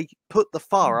 They put the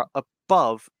Farah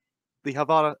above the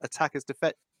Havana attackers'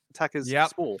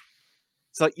 spawn.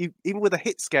 So even with a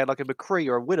hit scan like a McCree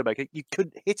or a Widowmaker, you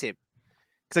couldn't hit him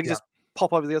because they could just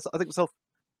pop over the other side. I think to myself,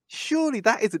 surely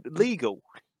that isn't legal.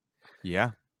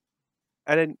 Yeah.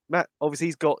 And then Matt, obviously,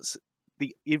 he's got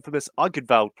the infamous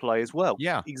Eigenvald play as well.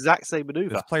 Yeah. Exact same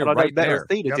maneuver. And I know right there.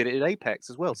 Athena did it in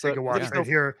Apex as well. Take a watch right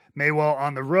here. Maywall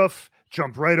on the roof,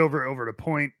 jump right over to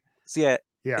point. So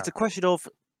it's a question of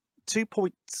 2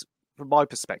 points from my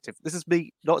perspective, this is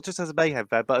me not just as a Mayhem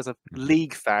fan, but as a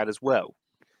league fan as well.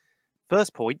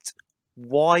 First point,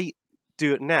 why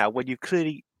do it now when you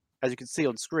clearly, as you can see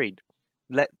on screen,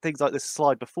 let things like this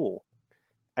slide before?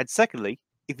 And secondly,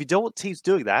 if you don't want teams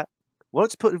doing that, why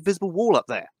don't you put an invisible wall up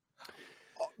there?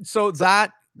 So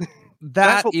that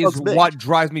is what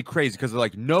drives me crazy, because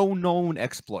like no known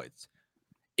exploits.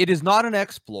 It is not an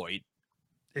exploit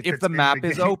if the map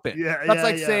is open. That's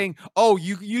like saying, oh,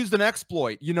 you used an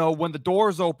exploit, you know, when the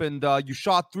doors opened, you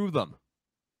shot through them.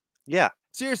 Yeah.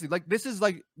 Seriously, like this is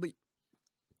like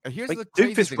here's like, the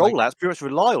crazy Doomfist thing. rollouts pretty much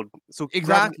rely on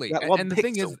exactly. And the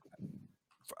thing is,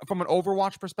 from an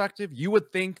Overwatch perspective, you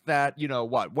would think that, you know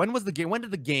what? When was the game? When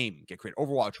did the game get created?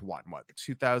 Overwatch 1, what?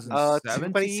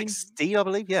 2017? 2016, I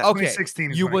believe. Yeah. Okay.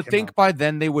 2016 You would think by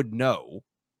then they would know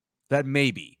that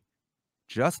maybe,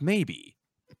 just maybe,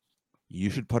 you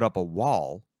should put up a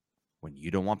wall when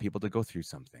you don't want people to go through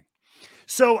something.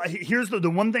 So here's the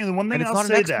one thing. And it's I'll not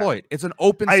say an exploit. It's an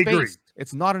open I space. agree.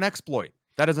 It's not an exploit.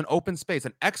 That is an open space.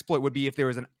 An exploit would be if there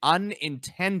is an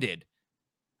unintended,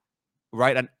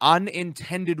 right? An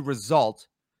unintended result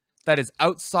that is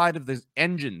outside of the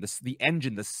engine,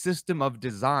 the system of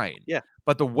design. Yeah.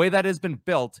 But the way that has been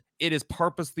built, it has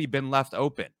purposely been left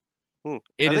open.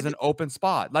 It is an open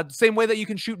spot. Like the same way that you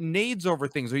can shoot nades over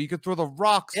things, or you could throw the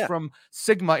rocks from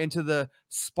Sigma into the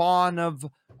spawn of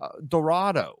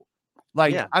Dorado.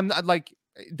 Like, I'm not like,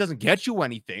 it doesn't get you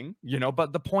anything, you know,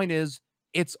 but the point is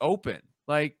it's open.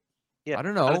 Like, I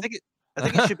don't know. And I think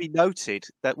it should be noted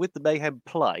that with the Mayhem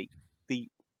play, the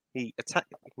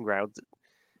attacking ground,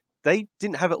 they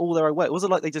didn't have it all their own way. It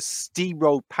wasn't like they just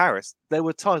steamrolled Paris. There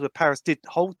were times where Paris did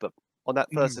hold them on that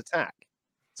first attack.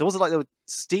 So it wasn't like they were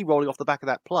steamrolling off the back of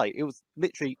that play. It was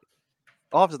literally,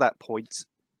 after that point,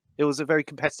 it was a very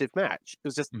competitive match. It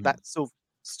was just that sort of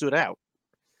stood out.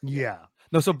 Yeah.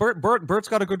 No, so Bert's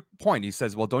got a good point. He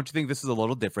says, well, don't you think this is a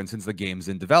little different since the game's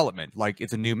in development? Like,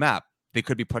 it's a new map. They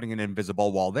could be putting an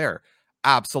invisible wall there.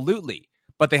 Absolutely.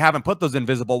 But they haven't put those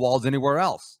invisible walls anywhere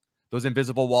else. Those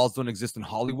invisible walls don't exist in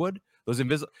Hollywood. Those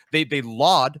they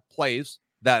laud plays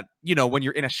that, you know, when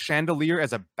you're in a chandelier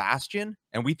as a bastion,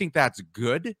 and we think that's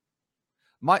good.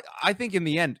 I think in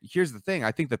the end, here's the thing.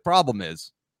 I think the problem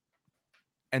is,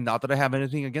 and not that I have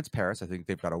anything against Paris, I think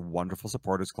they've got a wonderful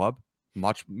supporters club.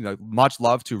 Much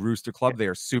love to Rooster Club. They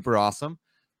are super awesome.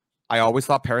 I always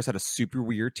thought Paris had a super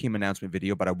weird team announcement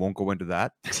video, but I won't go into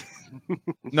that.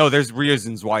 No, there's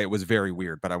reasons why it was very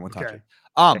weird, but I won't touch it.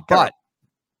 But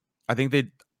I think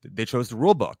they chose the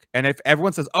rule book. And if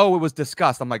everyone says, oh, it was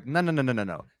discussed, I'm like,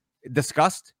 no.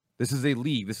 Discussed? This is a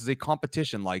league. This is a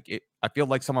competition. Like, I feel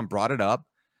like someone brought it up.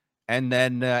 And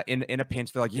then in a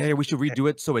pinch, they're like, yeah, we should redo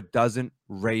it so it doesn't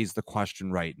raise the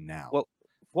question right now. Well,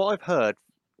 what I've heard,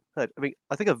 I mean,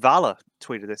 I think Avala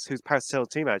tweeted this, who's Paris'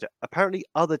 team manager. Apparently,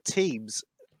 other teams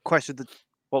questioned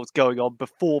what was going on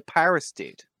before Paris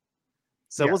did.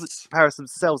 So it wasn't Paris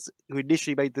themselves who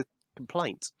initially made the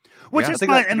complaint, which is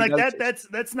fine, and like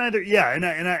that's neither. Yeah, and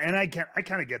I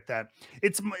kind of get that.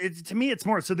 It's to me, it's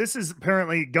more. So this is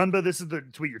apparently Gunba. This is the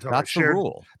tweet you're talking about. That's the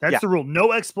rule. That's the rule.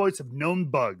 No exploits of known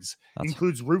bugs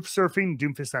includes roof surfing,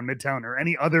 Doomfist on Midtown, or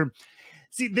any other.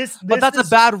 See this, but that's a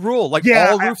bad rule. Like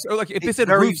all roofs, or like if they said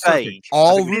roof surfing,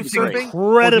 all roof surfing,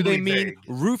 incredibly do they mean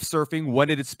roof surfing when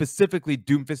it is specifically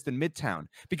Doomfist in Midtown?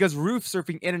 Because roof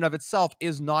surfing in and of itself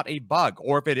is not a bug,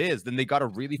 or if it is, then they got to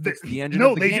really fix the engine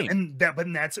of the game.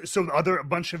 But that's so. A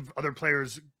bunch of other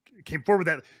players came forward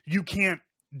that you can't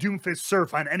Doomfist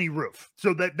surf on any roof.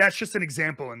 So that's just an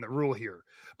example in the rule here.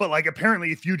 But like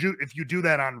apparently, if you do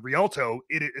that on Rialto,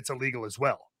 it's illegal as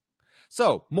well.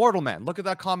 So, Mortal Man, look at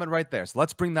that comment right there. So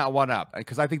let's bring that one up,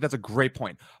 because I think that's a great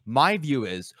point. My view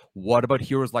is, what about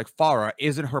heroes like Farah?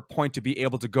 Isn't her point to be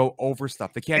able to go over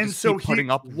stuff? They can't just keep putting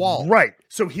up walls. Right.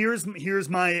 So here's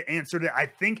my answer to I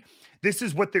think this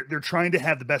is what they're trying to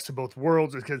have the best of both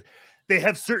worlds, because they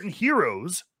have certain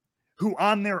heroes who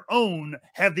on their own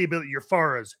have the ability, your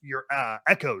Farahs, your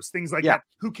Echoes, things like that,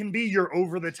 who can be your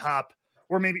over-the-top,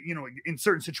 or maybe, you know, in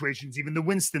certain situations, even the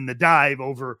Winston, the dive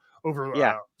over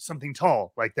something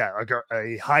tall like that, like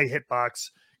a high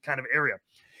hitbox kind of area.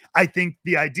 I think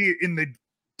the idea in the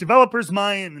developer's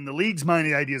mind and the league's mind,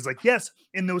 the idea is like, yes,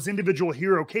 in those individual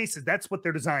hero cases, that's what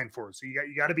they're designed for. So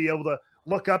you got to be able to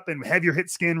look up and have your hit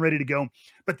scan ready to go.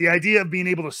 But the idea of being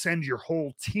able to send your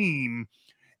whole team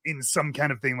in some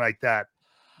kind of thing like that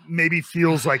maybe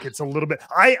feels like it's a little bit.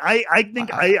 I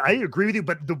think I agree with you,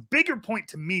 but the bigger point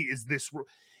to me is this: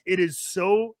 it is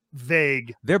so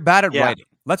vague. They're bad at writing.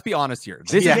 Let's be honest here.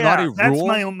 This is not a rule. That's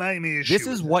my issue. This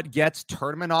is what gets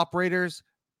tournament operators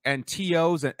and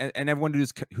TOs and everyone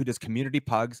who does community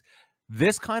pugs.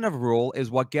 This kind of rule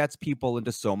is what gets people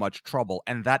into so much trouble,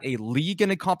 and that a league and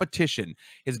a competition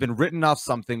has been written off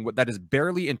something that is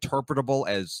barely interpretable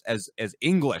as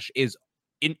English is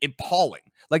appalling.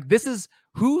 Like, this is,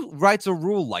 who writes a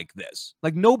rule like this?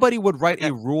 Like, nobody would write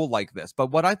a rule like this. But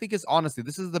what I think is, honestly,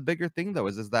 this is the bigger thing, though,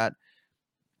 is that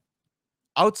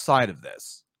outside of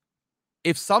this,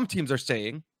 if some teams are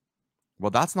saying,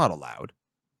 well, that's not allowed,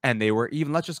 and they were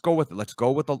even, let's just go with it. Let's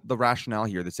go with the rationale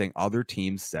here. They're saying other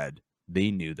teams said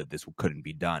they knew that this couldn't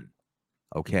be done.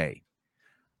 Okay.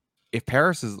 If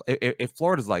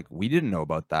Florida's like, we didn't know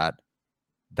about that,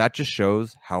 that just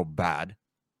shows how bad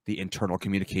the internal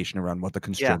communication around what the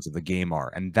constraints of the game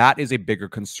are. And that is a bigger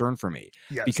concern for me.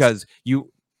 Yes. Because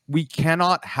we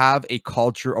cannot have a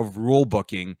culture of rule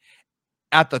booking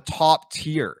at the top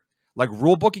tier. Like,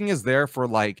 rule booking is there for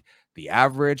like the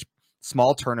average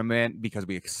small tournament because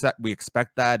we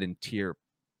expect that in tier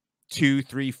 2,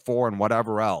 3, 4, and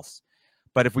whatever else.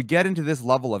 But if we get into this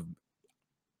level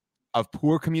of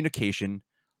poor communication,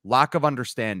 lack of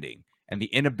understanding, and the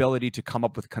inability to come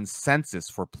up with consensus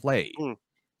for play,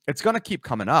 it's going to keep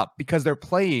coming up because they're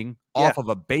playing off of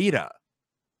a beta.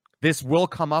 This will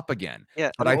come up again.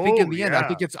 Yeah. But I think in the end,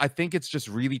 I think it's just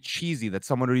really cheesy that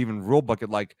someone would even rule book it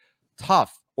like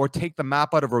tough or take the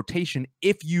map out of rotation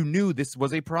if you knew this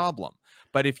was a problem.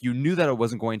 But if you knew that it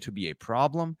wasn't going to be a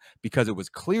problem because it was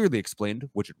clearly explained,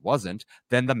 which it wasn't,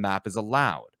 then the map is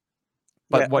allowed.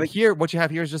 But what you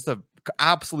have here is just an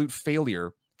absolute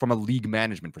failure from a league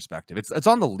management perspective. It's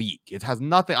on the league. It has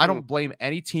nothing. I don't blame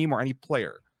any team or any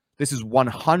player. This is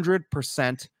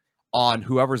 100% on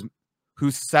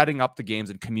who's setting up the games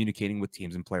and communicating with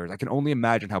teams and players. I can only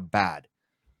imagine how bad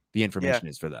the information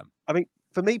is for them. I mean,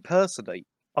 for me personally,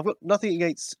 I've got nothing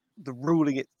against the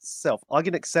ruling itself. I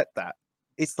can accept that.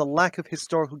 It's the lack of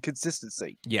historical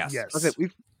consistency. Yes. Okay,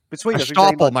 between us,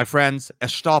 Estoppel, my friends.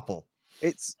 Estoppel.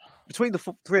 It's between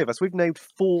the three of us. We've named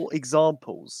 4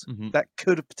 examples that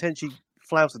could have potentially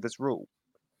flouted this rule,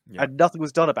 and nothing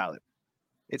was done about it.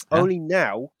 It's only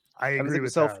now. I agree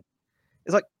with that.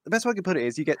 It's like the best way I can put it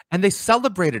is you get, and they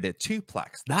celebrated it too,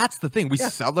 Plex. That's the thing. We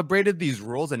celebrated these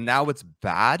rules, and now it's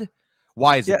bad.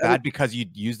 Why is it bad? Because you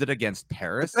used it against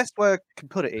Paris. The best way I can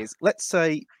put it is, let's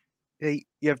say you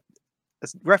have a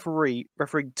referee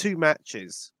refereeing 2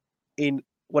 matches in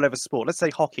whatever sport. Let's say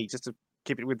hockey, just to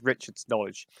keep it with Richard's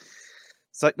knowledge.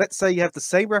 So let's say you have the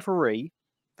same referee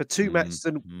for 2 matches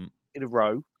in a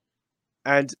row,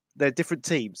 and they're different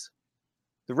teams.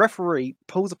 The referee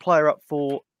pulls a player up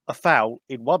for a foul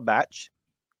in one match,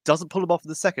 doesn't pull him off in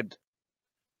the second.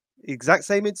 Exact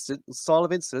same incident, style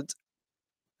of incident.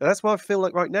 And that's what I feel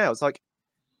like right now. It's like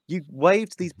you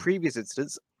waived these previous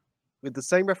incidents with the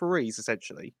same referees,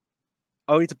 essentially,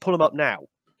 only to pull them up now.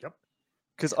 Yep.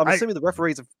 Because I'm assuming the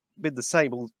referees have been the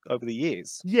same all over the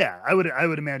years. Yeah, I would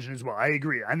imagine as well. I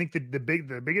agree. I think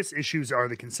the biggest issues are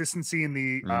the consistency in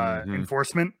the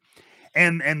enforcement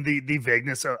and the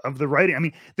vagueness of the writing. I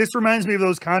mean, this reminds me of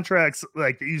those contracts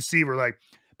like that you see where like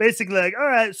basically like, all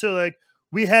right, so like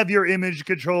we have your image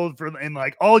controlled for in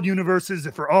like all universes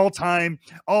for all time,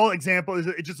 all examples.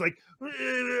 It's just like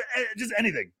just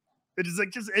anything.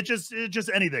 It's just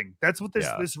anything. That's what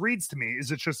this reads to me.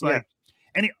 Is it's just like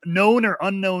any known or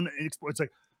unknown exploits.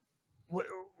 Like,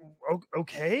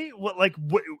 okay, what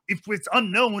if it's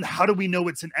unknown? How do we know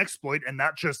it's an exploit and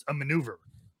not just a maneuver?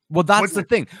 Well, that's the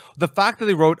thing. The fact that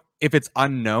they wrote if it's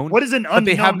unknown, what is an unknown? But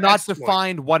they have not exploit?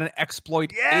 Defined what an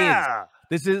exploit is.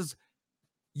 This is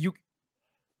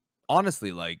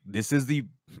honestly, like, this is the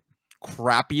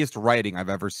crappiest writing I've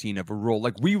ever seen of a rule.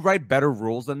 Like, we write better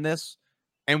rules than this,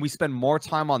 and we spend more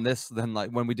time on this than like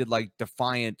when we did like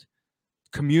Defiant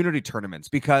community tournaments,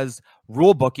 because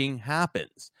rule booking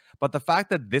happens. But the fact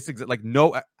that this like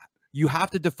you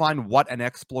have to define what an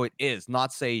exploit is,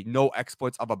 not say no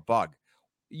exploits of a bug.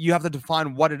 You have to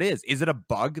define what it is. Is it a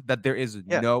bug that there is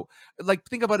no, like,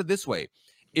 think about it this way.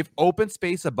 If open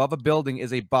space above a building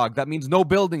is a bug, that means no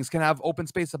buildings can have open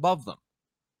space above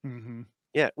them.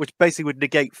 Yeah, which basically would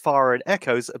negate Fire and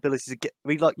Echo's ability to get, I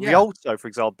mean, like Rialto, for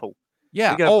example.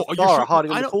 Yeah. Fire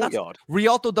hiding in the courtyard.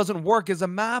 Rialto doesn't work as a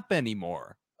map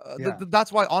anymore.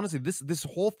 That's why, honestly, this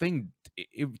whole thing,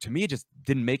 to me, it just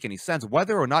didn't make any sense.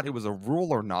 Whether or not it was a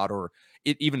rule or not, or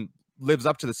it even lives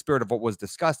up to the spirit of what was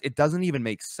discussed, it doesn't even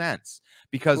make sense,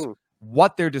 because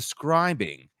what they're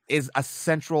describing is a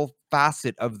central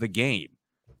facet of the game.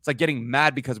 It's like getting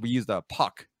mad because we used a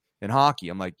puck in hockey.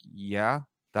 I'm like, yeah,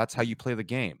 that's how you play the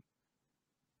game.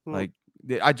 Like,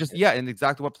 I just, and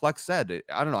exactly what Plex said.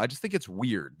 I don't know. I just think it's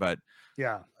weird, but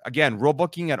again, rule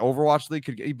booking at Overwatch League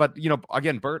could, but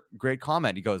again, Bert, great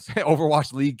comment. He goes,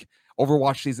 Overwatch League,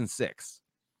 Overwatch Season 6.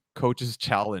 coaches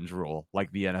challenge rule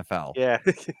like the NFL. Yeah.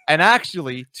 And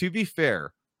actually, to be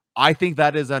fair, I think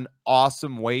that is an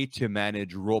awesome way to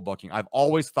manage rule booking. I've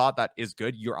always thought that is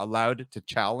good. You're allowed to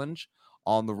challenge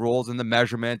on the rules and the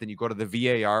measurement, and you go to the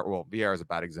VAR. Well, VAR is a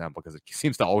bad example because it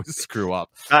seems to always screw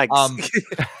up. Thanks.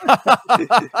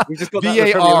 We just got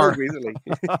VAR. That recently.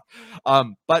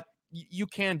 But you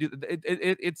can do it.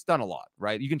 It's done a lot,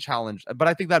 right? You can challenge, but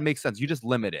I think that makes sense. You just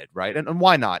limit it, right? And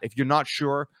why not? If you're not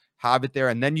sure, have it there,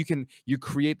 and then you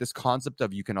create this concept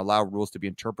of you can allow rules to be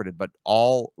interpreted, but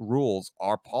all rules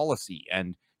are policy,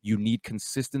 and you need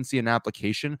consistency in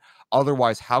application.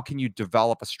 Otherwise, how can you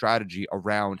develop a strategy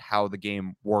around how the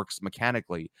game works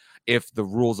mechanically if the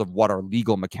rules of what are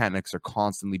legal mechanics are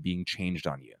constantly being changed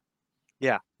on you?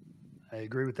 Yeah, I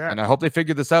agree with that. And I hope they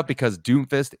figure this out because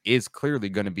Doomfist is clearly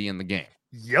going to be in the game.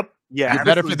 Yep. Yeah.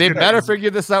 They better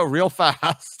figure this out real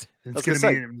fast. It's going to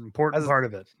be an important part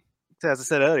of it. As I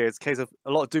said earlier, it's a case of a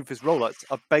lot of Doomfist rollouts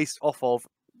are based off of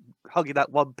hugging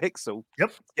that 1 pixel. Yep.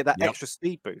 To get that extra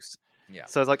speed boost. Yeah.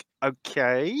 So it's like,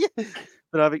 okay.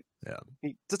 But I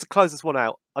mean, just to close this one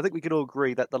out, I think we can all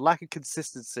agree that the lack of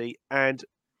consistency and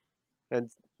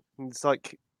it's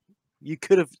like you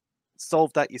could have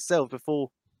solved that yourself beforehand.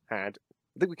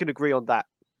 I think we can agree on that.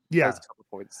 Yeah. Those couple of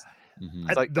points. Mm-hmm.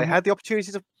 It's like they had the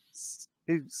opportunity to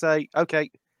say,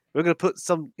 okay, we're going to put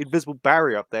some invisible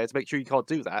barrier up there to make sure you can't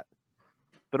do that.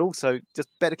 But also just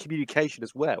better communication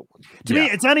as well. To me,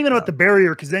 it's not even about the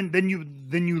barrier, because then you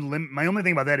limit. My only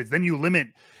thing about that is then you limit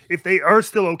if they are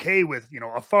still okay with, you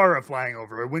know, a Farah flying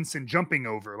over, or Winston jumping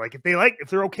over. Like if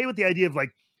they're okay with the idea of like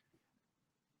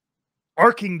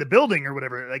arcing the building or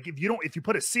whatever. Like if you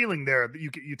put a ceiling there,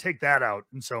 you take that out.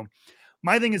 And so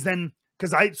my thing is then,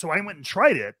 because I went and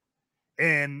tried it,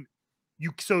 and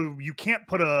you can't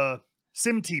put a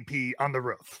sim TP on the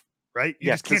roof, right?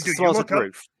 You just can't do it. You look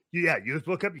up. Yeah, you just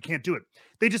look up, you can't do it.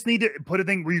 They just need to put a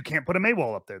thing where you can't put a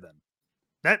Maywall up there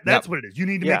then. That's what it is. You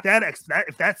need to make that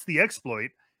if that's the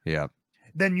exploit,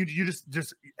 then you just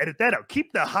edit that out.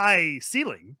 Keep the high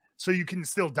ceiling so you can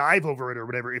still dive over it or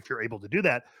whatever if you're able to do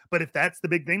that. But if that's the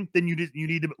big thing, then you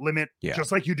need to limit,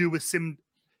 just like you do with sim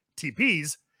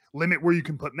TPs, limit where you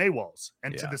can put Maywalls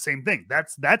and to the same thing.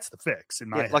 That's the fix in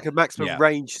my head. Like a maximum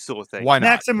range sort of thing. Why not?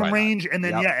 Maximum range, and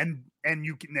then and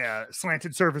you can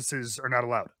slanted surfaces are not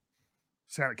allowed.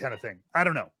 Kind of thing. I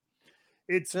don't know.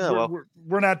 It's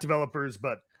we're not developers,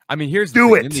 but I mean, here's the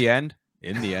thing. In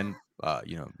the end,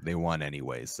 you know, they won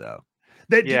anyway. So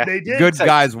they did. Good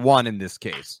guys won in this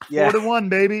case. 4-1,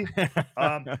 baby.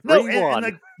 No, and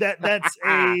like that's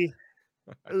a.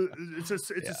 It's a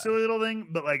silly little thing,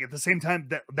 but like at the same time,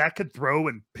 that could throw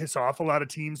and piss off a lot of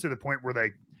teams to the point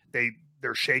where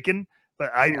they're shaken.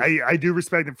 But I do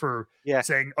respect them for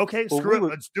saying, okay, screw it,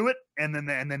 let's do it, and then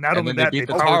not only that, they beat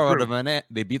the tar out of them.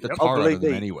 They beat the tar out of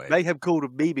them anyway. They have called a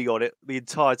memeing on it the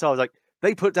entire time. I was like,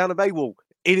 they put down a Maywall,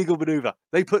 illegal maneuver.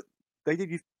 They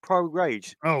did use primary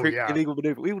rage. Illegal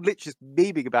maneuver. We were literally just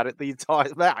memeing about it the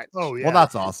entire match. Oh yeah. Well,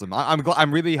 that's awesum.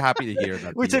 I'm really happy to hear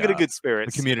that. We took it in good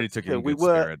spirits. The community took it in good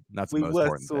spirit. That's the most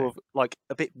important thing. We were sort of like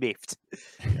a bit miffed.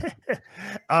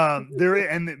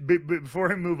 Before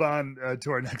we move on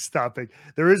to our next topic,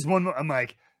 there is one. I'm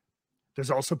like, there's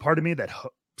also part of me that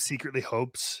secretly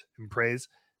hopes and prays.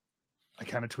 I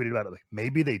kind of tweeted about it, like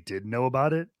maybe they did know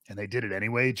about it and they did it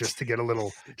anyway, just to get a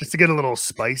little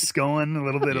spice going, a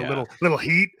little bit, a little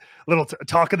heat, a little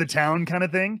talk of the town kind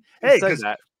of thing. Hey,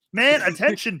 man,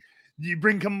 attention! You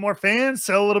bring some more fans,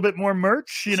 sell a little bit more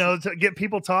merch, you know, to get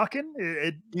people talking.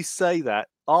 You say that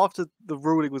after the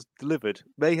ruling was delivered,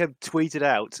 Mayhem tweeted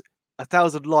out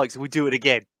 1,000 likes and we do it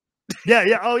again.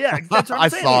 Yeah. Oh, yeah. That's what I'm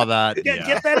saying. Saw that.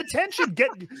 Get that attention.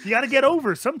 You got to get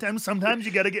over. Sometimes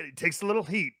you got to it takes a little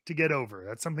heat to get over.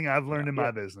 That's something I've learned in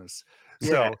my business.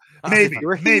 So maybe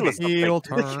heel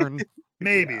turn.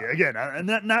 Maybe again,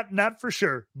 not for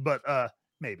sure, but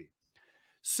maybe.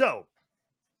 So,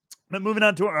 but moving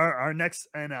on to our next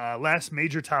and last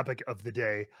major topic of the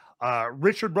day.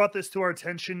 Richard brought this to our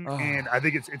attention, and I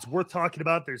think it's worth talking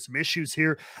about. There's some issues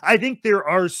here. I think there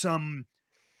are some.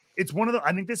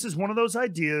 I think this is one of those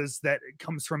ideas that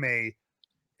comes from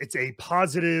it's a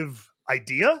positive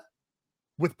idea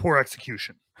with poor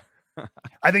execution.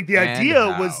 I think the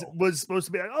idea was supposed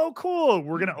to be like, oh, cool,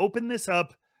 we're going to open this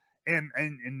up. And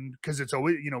because it's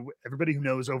always, you know, everybody who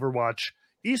knows Overwatch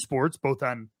esports, both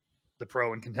on the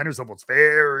pro and contenders level, it's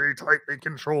very tightly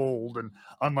controlled, and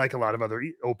unlike a lot of other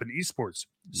open esports.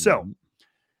 So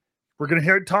we're going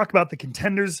to talk about the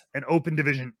contenders and open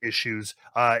division issues.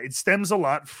 It stems a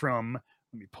lot from,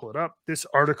 let me pull it up, this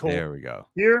article. There we go.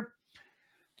 Here.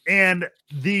 And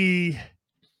the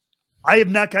I have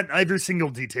not gotten every single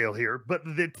detail here, but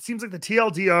it seems like the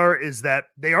TLDR is that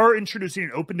they are introducing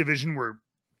an open division where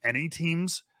any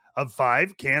teams of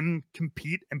 5 can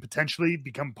compete and potentially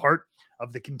become part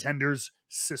of the Contenders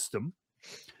system.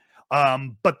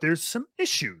 But there's some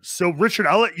issues. So, Richard,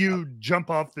 I'll let you jump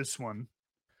off this one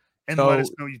and let us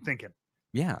know what you're thinking.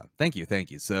 Yeah, thank you.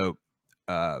 So,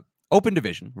 open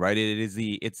division, right? It's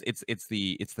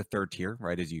the third tier,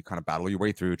 right? As you kind of battle your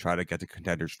way through, try to get to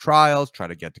Contenders trials, try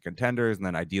to get to Contenders, and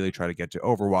then ideally try to get to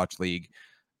Overwatch League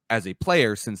as a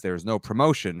player, since there's no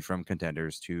promotion from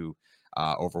Contenders to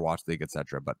Overwatch League,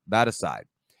 etc. But that aside,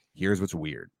 here's what's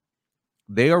weird: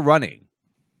 they are running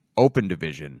open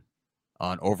division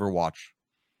on Overwatch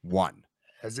 1.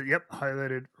 Has it? Yep,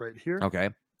 highlighted right here. Okay.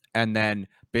 And then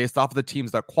based off of the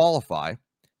teams that qualify,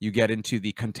 you get into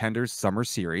the Contenders Summer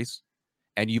Series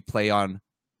and you play on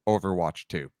Overwatch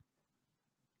 2.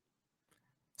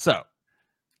 So,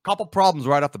 couple problems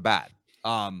right off the bat.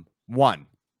 One,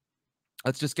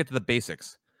 let's just get to the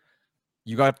basics.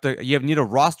 You need a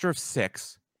roster of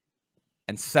 6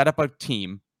 and set up a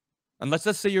team. And let's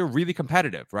just say you're really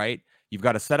competitive, right? You've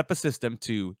got to set up a system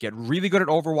to get really good at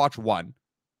Overwatch 1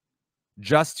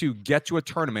 just to get to a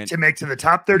tournament. To make to the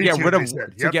top 32.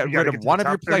 To get rid of one of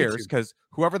your players, because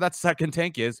whoever that second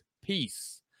tank is,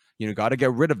 peace. You got to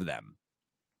get rid of them.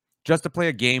 Just to play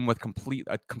a game with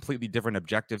a completely different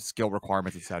objective, skill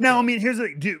requirements, etc. Now, I mean,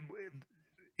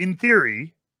 in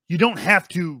theory, you don't have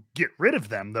to get rid of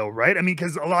them, though, right? I mean,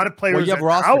 because a lot of players at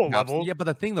our level... Yeah, but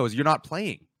the thing, though, is you're not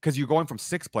playing because you're going from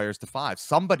 6 players to 5.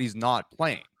 Somebody's not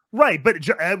playing. Right, but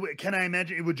can I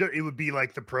imagine it would be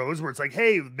like the pros where it's like,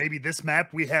 hey, maybe this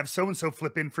map we have so-and-so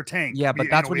flip in for tank. Yeah, but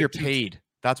that's when you're paid.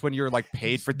 That's when you're like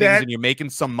paid for things and you're making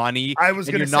some money.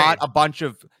 You're not a bunch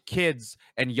of kids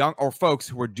and young or folks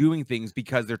who are doing things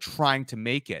because they're trying to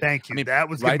make it. Thank you. I mean, that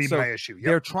was going to be my issue. Yep.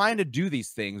 They're trying to do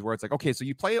these things where it's like, okay, so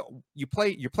you're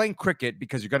playing cricket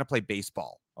because you're going to play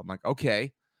baseball. I'm like,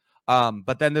 okay.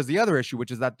 But then there's the other issue,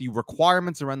 which is that the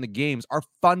requirements around the games are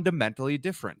fundamentally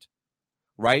different.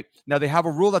 Right? Now, they have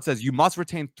a rule that says you must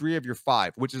retain 3 of your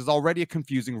 5, which is already a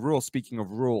confusing rule, speaking of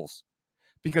rules.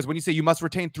 Because when you say you must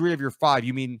retain 3 of your 5,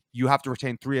 you mean you have to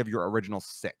retain 3 of your original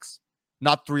 6,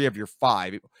 not 3 of your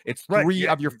 5. It's 3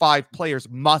 of your 5 players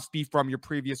must be from your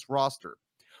previous roster,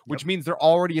 which means they're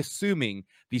already assuming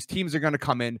these teams are going to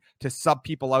come in to sub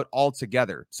people out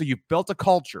altogether. So you've built a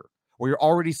culture where you're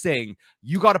already saying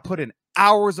you got to put in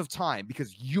hours of time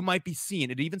because you might be seen.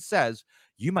 It even says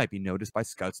you might be noticed by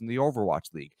scouts in the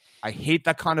Overwatch League. I hate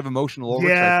that kind of emotional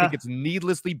overture. I think it's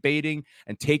needlessly baiting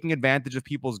and taking advantage of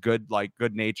people's good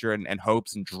nature and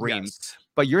hopes and dreams. Yes.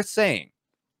 But you're saying,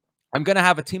 I'm going to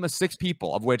have a team of 6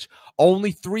 people, of which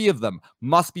only 3 of them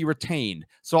must be retained.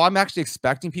 So I'm actually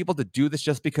expecting people to do this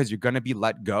just because you're going to be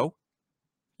let go?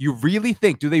 Do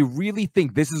they really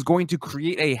think this is going to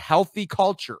create a healthy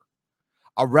culture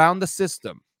around the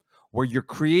system where you're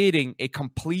creating a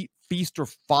complete feast or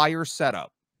fire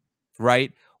setup,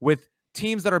 right? With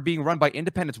teams that are being run by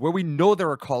independents where we know there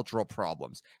are cultural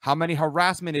problems. How many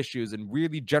harassment issues and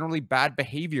really generally bad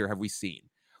behavior have we seen?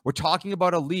 We're talking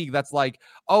about a league that's like,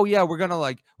 oh yeah, we're going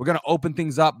to open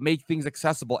things up, make things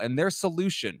accessible. And their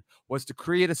solution was to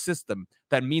create a system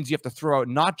that means you have to throw out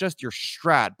not just your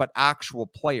strat, but actual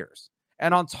players.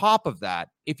 And on top of that,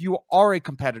 if you are a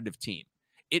competitive team,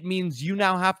 it means you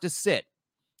now have to sit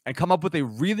and come up with a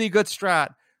really good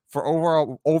strat for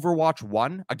Overwatch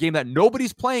 1, a game that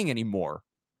nobody's playing anymore,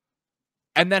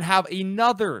 and then have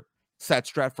another set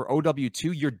strat for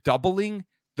OW2. You're doubling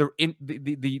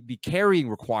the carrying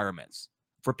requirements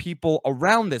for people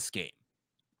around this game.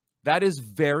 That is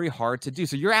very hard to do.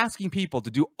 So you're asking people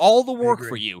to do all the work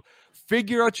for you,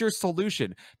 figure out your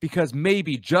solution, because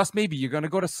maybe, just maybe, you're going to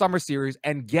go to Summer Series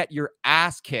and get your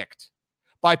ass kicked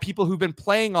by people who've been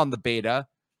playing on the beta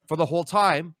for the whole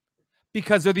time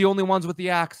because they're the only ones with the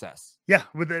access. Yeah,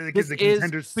 because the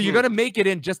contenders. So you're going to make it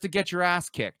in just to get your ass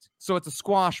kicked. So it's a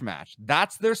squash match.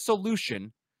 That's their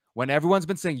solution when everyone's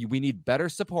been saying we need better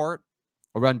support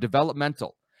around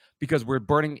developmental because we're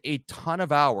burning a ton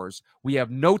of hours. We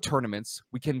have no tournaments.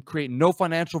 We can create no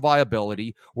financial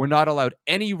viability. We're not allowed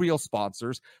any real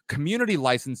sponsors. Community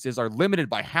licenses are limited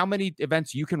by how many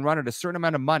events you can run at a certain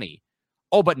amount of money.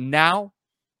 Oh, but now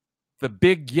the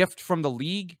big gift from the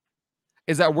league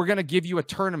is that we're going to give you a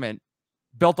tournament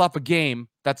built off a game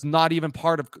that's not even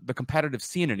part of the competitive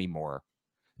scene anymore,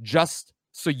 just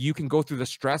so you can go through the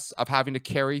stress of having to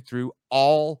carry through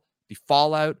all the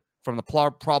fallout from the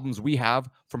problems we have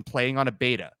from playing on a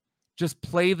beta. Just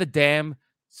play the damn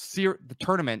the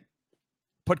tournament.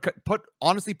 Put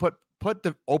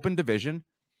the open division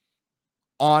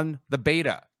on the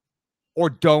beta, or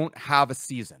don't have a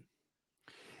season.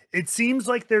 it seems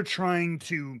like they're trying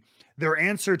to their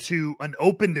answer to an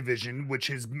open division, which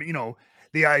is, you know,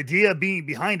 the idea being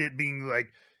behind it being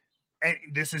like, and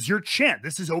this is your chant.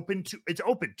 This is open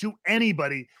to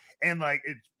anybody. And like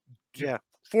it's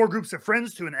 4 groups of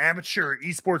friends to an amateur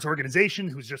esports organization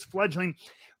who's just fledgling,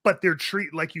 but they're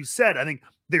like you said, I think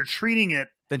they're treating it.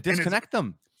 Then disconnect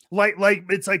them. Like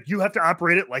it's like you have to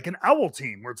operate it like an owl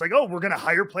team where it's like, oh, we're gonna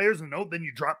hire players, and no, then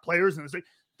you drop players, and it's like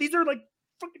these are like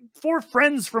fucking 4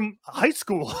 friends from high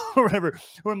school or whatever.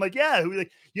 Where I'm like, yeah,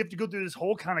 like you have to go through this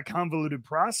whole kind of convoluted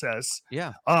process.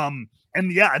 Yeah.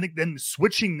 And yeah, I think then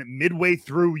switching midway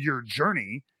through your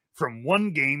journey from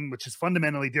one game, which is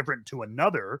fundamentally different, to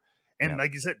another, and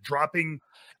like you said, dropping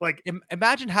like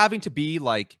imagine having to be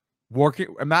like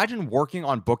imagine working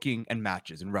on booking and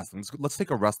matches in wrestling. Let's take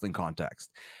a wrestling context.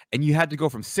 And you had to go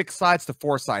from 6 sides to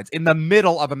 4 sides in the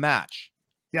middle of a match.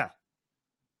 Yeah.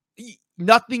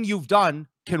 Nothing you've done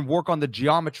can work on the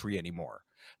geometry anymore.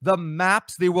 The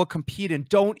maps they will compete in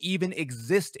don't even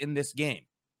exist in this game.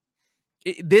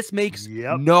 This makes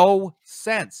no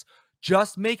sense.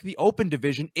 Just make the open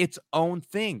division its own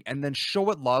thing and then show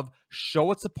it love,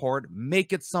 show it support,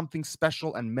 make it something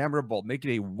special and memorable, make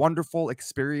it a wonderful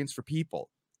experience for people.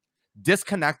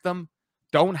 Disconnect them,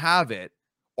 don't have it,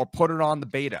 or put it on the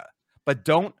beta. But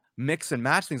don't mix and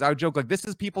match things. I would joke like this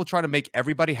is people trying to make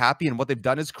everybody happy, and what they've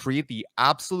done is create the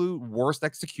absolute worst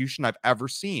execution I've ever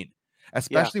seen,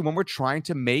 especially when we're trying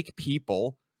to make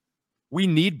people. We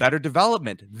need better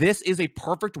development. This is a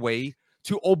perfect way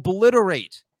to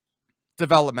obliterate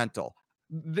developmental.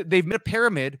 They've made a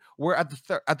pyramid where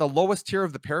at the lowest tier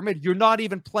of the pyramid, you're not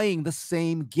even playing the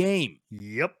same game.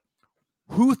 Yep.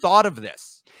 Who thought of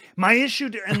this? My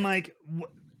issue, and like,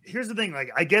 here's the thing. Like,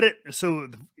 I get it. So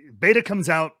beta comes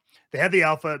out. They have the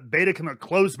alpha. Beta come out.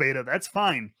 Closed beta. That's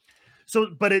fine. So,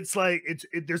 but it's like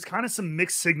there's kind of some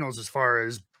mixed signals as far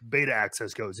as beta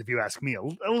access goes. If you ask me,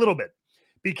 a little bit.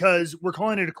 Because we're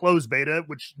calling it a closed beta,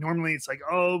 which normally it's like,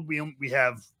 oh, we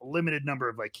have a limited number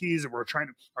of like keys that we're trying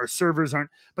to, our servers aren't,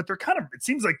 but they're kind of, it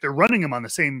seems like they're running them on the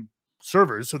same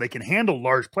servers so they can handle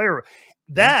large player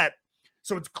that.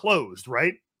 So it's closed,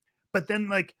 right? But then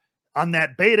like on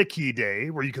that beta key day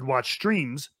where you could watch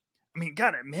streams, I mean,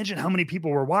 God, imagine how many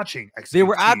people were watching. They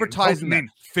were advertising that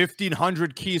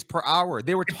 1,500 keys per hour.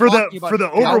 They were for the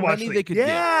Overwatch how many they could get.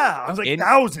 I was like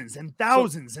thousands and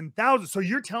thousands and thousands. So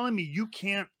you're telling me you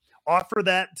can't offer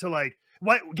that to like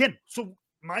why again? So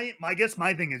my guess,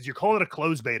 my thing is you call it a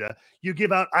closed beta. You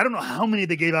give out, I don't know how many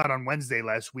they gave out on Wednesday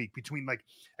last week between like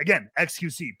again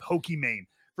XQC, Pokimane,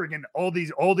 friggin' all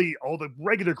the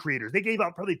regular creators. They gave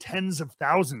out probably tens of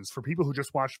thousands for people who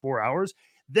just watched 4 hours.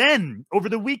 Then over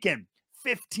the weekend,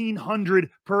 1,500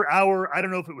 per hour. I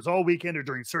don't know if it was all weekend or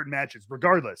during certain matches.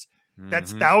 Regardless,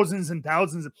 that's thousands and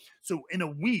thousands. So in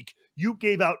a week, you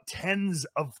gave out tens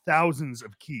of thousands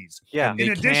of keys. Yeah,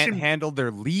 in addition, can't handle their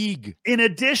league. In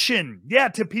addition,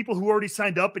 to people who already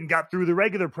signed up and got through the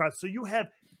regular process. So you have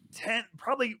 10,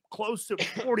 probably close to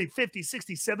 40, 50,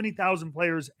 60, 70,000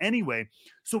 players anyway.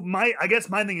 So I guess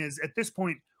my thing is at this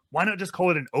point, why not just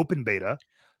call it an open beta?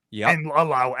 And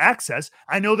allow access.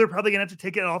 I know they're probably gonna have to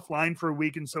take it offline for a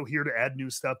week and so here to add new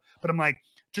stuff, but I'm like,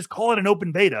 just call it an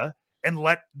open beta and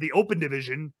let the open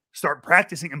division start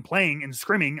practicing and playing and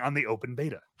scrimming on the open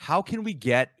beta. How can we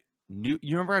get new?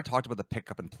 You remember I talked about the pick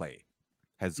up and play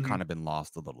has kind of been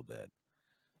lost a little bit.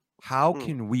 How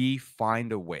can we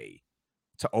find a way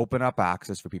to open up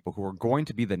access for people who are going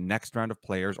to be the next round of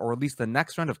players, or at least the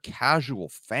next round of casual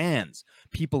fans,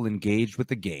 people engaged with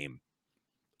the game?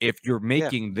 If you're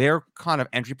making their kind of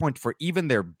entry point for even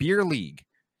their beer league,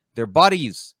 their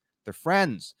buddies, their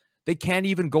friends, they can't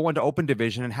even go into open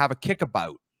division and have a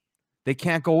kickabout. They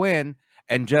can't go in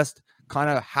and just kind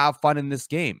of have fun in this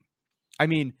game. I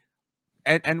mean,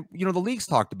 and you know, the league's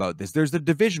talked about this. There's the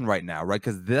division right now, right?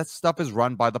 Because this stuff is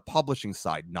run by the publishing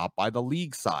side, not by the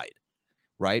league side,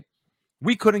 right?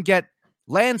 We couldn't get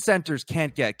LAN centers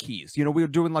can't get keys. You know, we were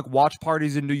doing like watch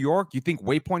parties in New York. You think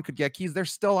Waypoint could get keys? They're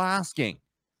still asking.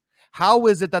 How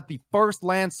is it that the first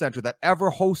LAN center that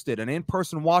ever hosted an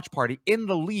in-person watch party in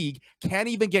the league can't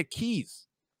even get keys?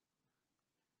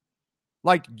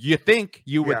 Like, you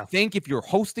would think if you're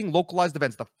hosting localized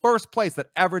events, the first place that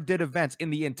ever did events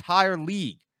in the entire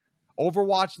league,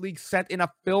 Overwatch League sent in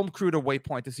a film crew to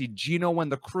Waypoint to see Gino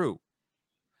and the crew.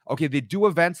 Okay, they do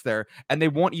events there, and they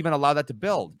won't even allow that to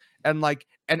build. And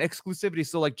exclusivity,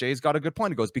 so like Jay's got a good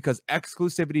point. It goes, because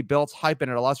exclusivity builds hype, and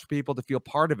it allows for people to feel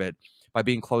part of it by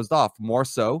being closed off. More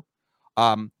so,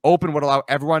 open would allow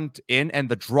everyone in, and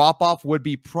the drop-off would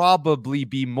probably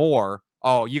be more.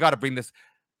 Oh, you got to bring this.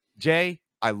 Jay,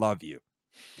 I love you.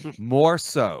 More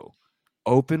so,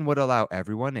 Open would allow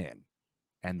everyone in,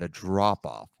 and the drop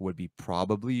off would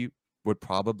probably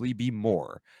be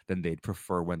more than they'd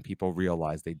prefer when people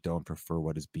realize they don't prefer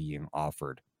what is being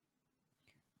offered.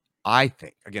 I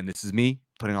think, again, this is me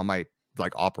putting on my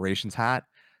operations hat.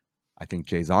 I think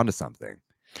Jay's onto something,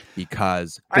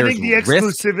 because I think the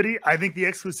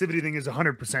exclusivity thing is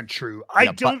 100% true.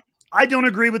 I don't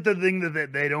agree with the thing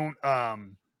that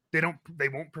they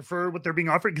won't prefer what they're being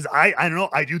offered, because I don't know.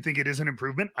 I do think it is an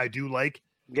improvement. I do like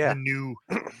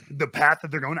the path that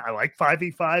they're going. I like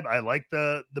 5v5. I like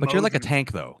the but you're like a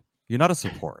tank though. You're not a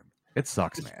support. It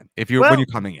sucks, man. When you're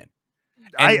coming in,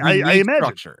 and I imagine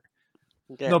structure.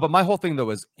 Yeah. No, but my whole thing though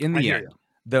is, in the end,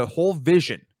 the whole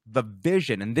vision,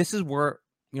 and this is where,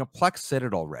 Plex said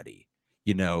it already.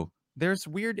 There's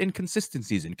weird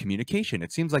inconsistencies in communication.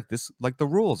 It seems like the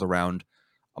rules around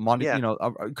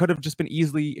could have just been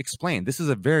easily explained. This is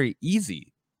a very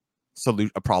easy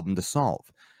a problem to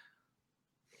solve.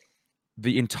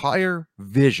 The entire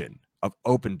vision of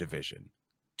Open Division,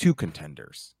 2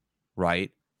 contenders,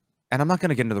 right? And I'm not going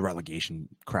to get into the relegation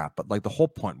crap, but the whole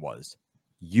point was,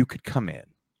 you could come in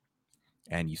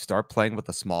and you start playing with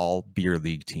a small beer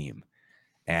league team,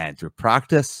 and through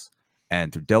practice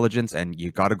and through diligence, and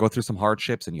you got to go through some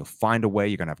hardships, and you'll find a way.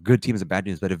 You're going to have good teams and bad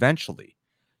teams, but eventually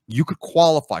you could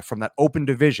qualify from that Open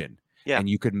Division, and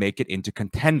you could make it into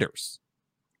contenders.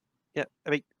 Yeah, I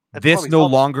mean, this no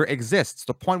longer exists.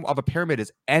 The point of a pyramid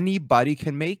is anybody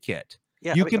can make it.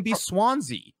 Yeah, you can be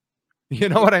Swansea. You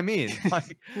know what I mean?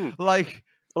 Well,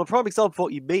 a prime example of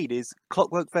what you mean is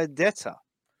Clockwork Vendetta.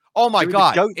 Oh my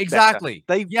God! Exactly.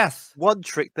 They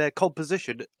one-tricked their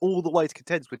composition all the way to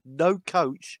contenders with no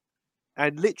coach,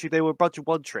 and literally they were a bunch of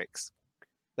one-tricks.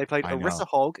 They played Orisa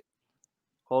Hogg,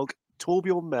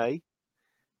 Torbjorn May,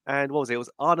 and what was it? It was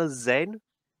Anna Zen,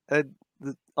 and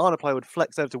the Anna player would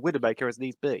flex over to Widowmaker as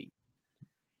needs be,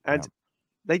 and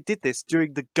they did this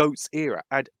during the GOATS era,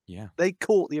 and they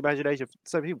caught the imagination of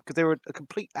so many people because they were a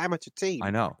complete amateur team. I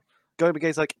know, going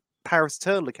against Paris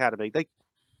Eternal Academy.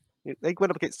 They went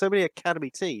up against so many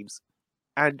academy teams,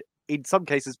 and in some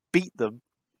cases beat them,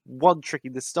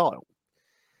 one-tricking the style.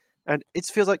 And it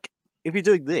feels like if you're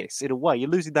doing this, in a way, you're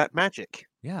losing that magic.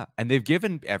 Yeah, and they've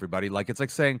given everybody, it's like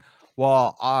saying,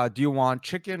 well, do you want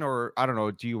chicken, or I don't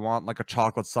know, do you want a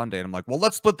chocolate sundae? And I'm like, well,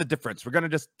 let's split the difference. We're going to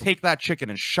just take that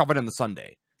chicken and shove it in the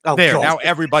sundae. Oh, there, God. Now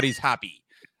everybody's happy.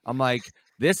 I'm like,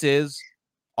 this is,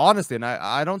 honestly, and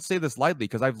I don't say this lightly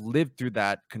because I've lived through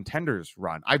that contenders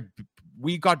run.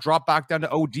 We got dropped back down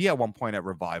to OD at one point at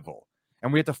Revival,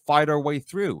 and we had to fight our way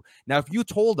through. Now, if you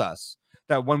told us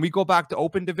that when we go back to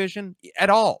Open Division at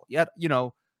all,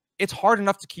 it's hard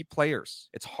enough to keep players.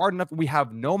 It's hard enough. We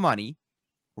have no money,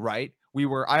 right?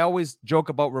 I always joke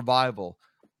about Revival.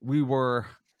 We were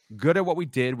good at what we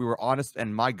did. We were honest,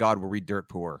 and my God, were we dirt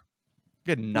poor.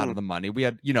 We had none of the money. We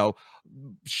had,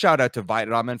 shout out to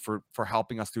Vitamin for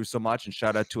helping us through so much, and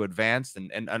shout out to Advanced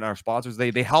and our sponsors.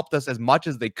 They helped us as much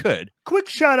as they could. Quick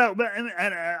shout out, and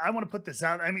I want to put this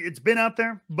out. I mean, it's been out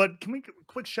there, but can we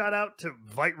quick shout out to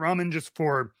Vite Ramen just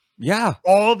for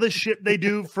all the shit they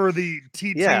do for the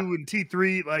T2 and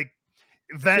T3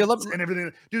 events and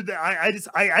everything, dude. I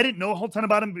didn't know a whole ton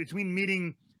about him between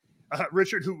meeting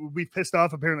Richard, who we pissed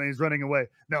off. Apparently, he's running away.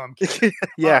 No, I'm kidding.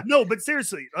 No, but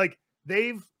seriously,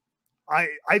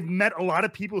 I've met a lot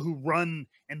of people who run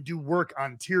and do work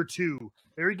on tier 2.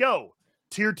 There you go.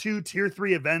 Tier 2, tier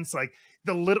 3 events,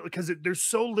 because there's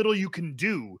so little you can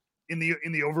do in the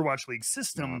Overwatch League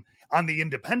system on the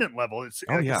independent level. It's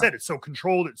I said, it's so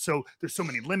controlled. There's so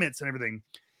many limits and everything,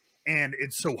 and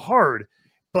it's so hard.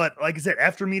 But like I said,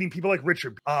 after meeting people like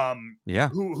Richard,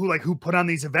 who put on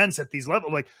these events at these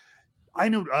levels, I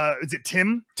know, is it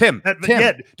Tim? Tim.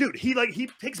 Yeah, dude, he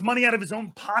takes money out of his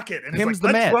own pocket and is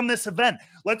like, let's run this event.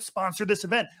 Let's sponsor this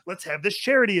event. Let's have this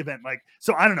charity event.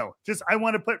 So I don't know. Just, I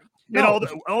want to put in all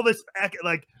this,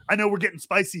 I know we're getting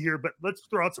spicy here, but let's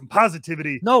throw out some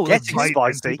positivity. No, let's get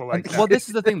spicy. Well, this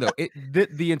is the thing, though.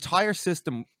 The entire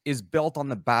system is built on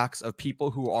the backs of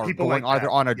people who are going either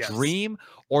on a dream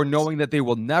or knowing that they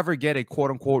will never get a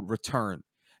quote-unquote return.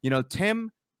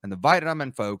 Tim and the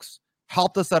Vitamin folks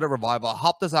helped us out at Revival,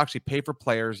 helped us actually pay for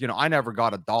players. I never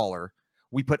got $1.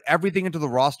 We put everything into the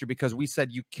roster because we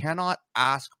said you cannot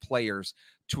ask players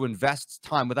to invest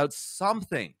time without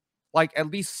something,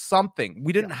 at least something.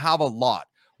 We didn't have a lot.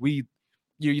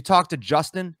 You talk to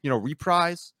Justin,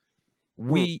 Reprise.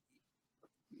 We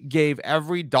gave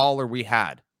every dollar we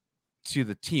had to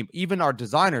the team. Even our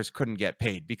designers couldn't get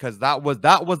paid because that was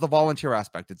the volunteer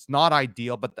aspect. It's not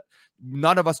ideal, but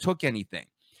none of us took anything.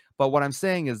 But what I'm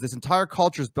saying is this entire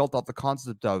culture is built off the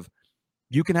concept of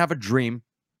you can have a dream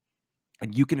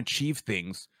and you can achieve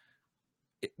things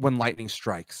when lightning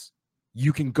strikes.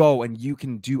 You can go and you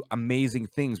can do amazing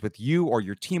things with you or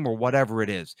your team or whatever it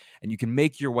is, and you can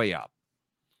make your way up.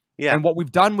 Yeah. And what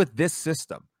we've done with this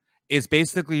system is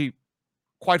basically,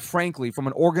 quite frankly, from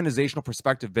an organizational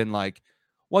perspective, been like,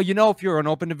 well, you know, if you're an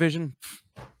open division,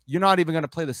 you're not even going to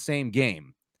play the same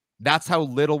game. That's how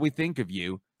little we think of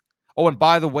you. Oh, and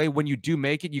by the way, when you do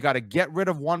make it, you got to get rid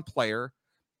of one player,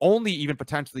 only even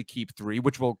potentially keep 3,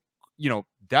 which will, you know,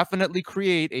 definitely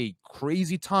create a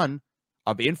crazy ton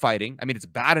of infighting. I mean, it's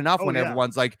bad enough when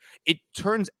everyone's like, it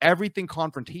turns everything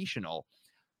confrontational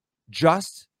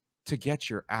just to get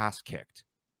your ass kicked.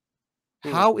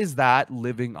 How is that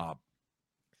living up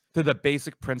to the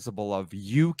basic principle of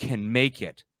you can make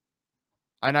it?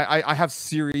 And I have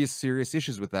serious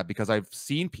issues with that, because I've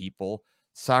seen people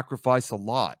sacrifice a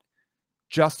lot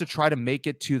just to try to make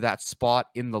it to that spot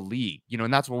in the league, you know,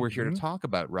 and that's what we're here to talk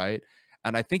about, right?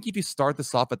 And I think if you start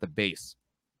this off at the base,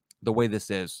 the way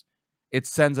this is, it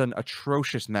sends an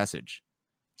atrocious message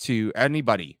to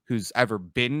anybody who's ever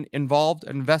been involved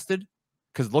and invested,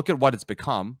 because look at what it's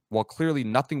become. Well, clearly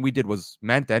nothing we did was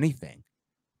meant anything,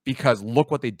 because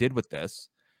look what they did with this.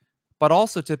 But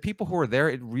also to people who are there,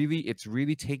 it's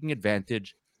really taking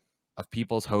advantage of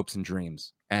people's hopes and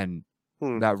dreams. And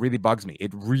that really bugs me.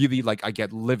 It really, like, I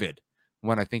get livid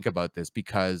when I think about this,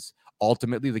 because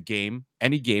ultimately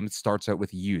any game starts out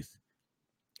with youth,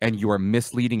 and you are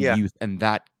misleading youth. And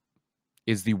that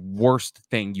is the worst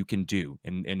thing you can do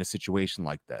in a situation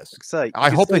like this. I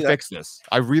hope they fix this.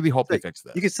 I really hope they fix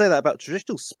this. You could say that about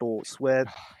traditional sports where,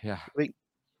 I mean,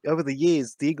 over the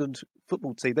years, the England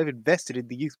football team, they've invested in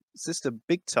the youth system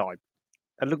big time.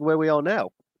 And look where we are now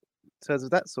in terms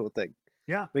of that sort of thing.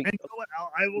 Yeah. I mean, and you know what?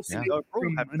 I will see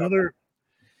from have another,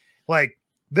 like,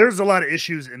 there's a lot of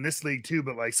issues in this league too,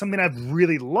 but like something I've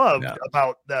really loved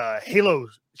about the Halo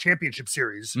Championship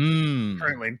Series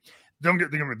currently. Don't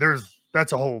get me,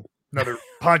 that's a whole another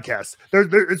podcast.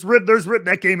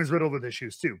 That game is riddled with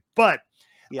issues too. But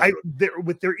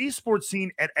with their esports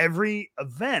scene at every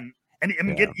event, and I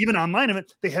mean, even online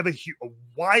event, they have a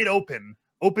wide open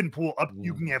pool up.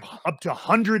 You can have up to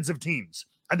hundreds of teams.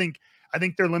 I think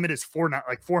their limit is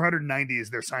 490 is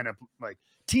their sign up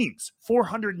teams,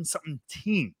 400 and something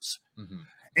teams.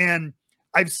 And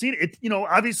I've seen it, you know,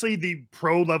 obviously the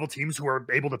pro level teams who are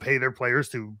able to pay their players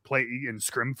to play in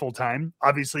scrim full time,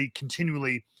 obviously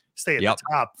continually stay at the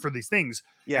top for these things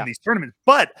in these tournaments.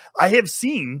 But I have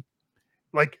seen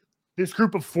like this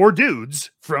group of 4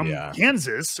 dudes from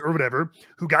Kansas or whatever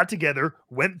who got together,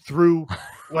 went through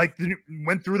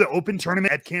the open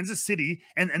tournament at Kansas City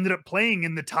and ended up playing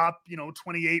in the top,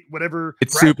 28, whatever.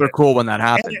 It's super cool when that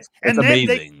happens. It's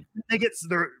amazing. They get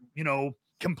their,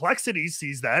 complexity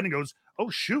sees that and goes, oh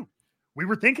shoot, we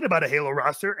were thinking about a Halo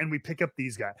roster and we pick up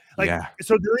these guys.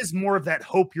 So there is more of that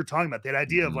hope you're talking about, that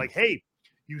idea of like, hey,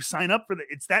 you sign up for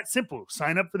it's that simple.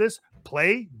 Sign up for this,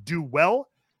 play, do well.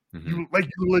 You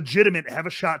legitimate have a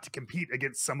shot to compete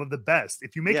against some of the best.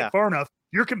 If you make it far enough,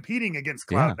 you're competing against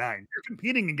Cloud9. You're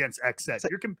competing against XSET.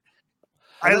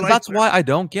 That's why I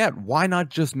don't get, why not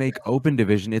just make Open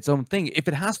Division its own thing? If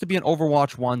it has to be an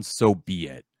Overwatch 1, so be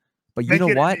it. But you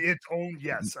know what? Its own,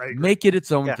 yes, I agree. Make it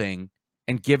its own thing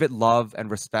and give it love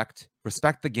and respect.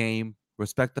 Respect the game,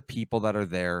 respect the people that are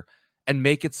there, and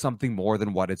make it something more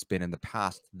than what it's been in the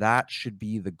past. That should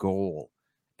be the goal.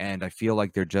 And I feel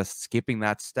like they're just skipping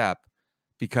that step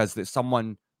because there's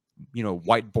someone,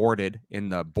 whiteboarded in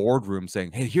the boardroom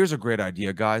saying, hey, here's a great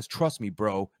idea, guys. Trust me,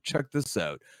 bro. Check this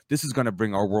out. This is going to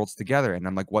bring our worlds together. And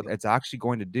I'm like, what it's actually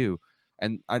going to do.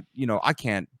 And I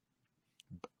can't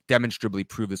demonstrably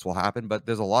prove this will happen, but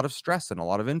there's a lot of stress and a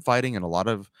lot of infighting and a lot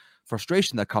of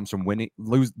frustration that comes from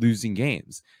losing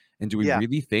games. And do we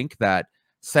really think that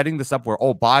setting this up where,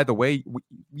 oh, by the way,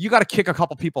 you got to kick a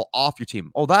couple people off your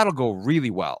team, oh, that'll go really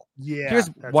well? Here's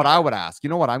what I would ask. You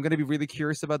know what I'm going to be really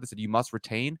curious about this, that you must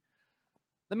retain.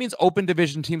 That means Open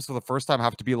Division teams for the first time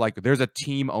have to be like, there's a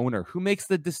team owner who makes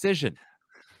the decision.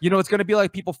 It's going to be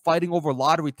like people fighting over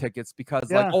lottery tickets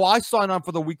because oh, I signed on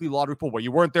for the weekly lottery pool. Well,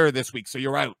 you weren't there this week, so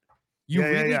you're out.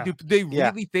 Do they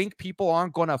really think people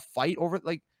aren't going to fight over it?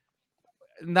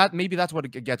 And that maybe that's what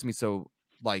it gets me so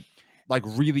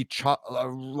really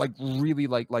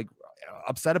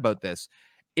upset about this.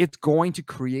 It's going to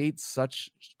create such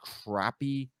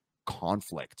crappy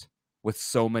conflict with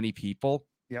so many people.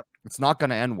 It's not going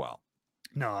to end well.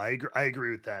 No, I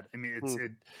agree with that. I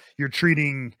mean, you're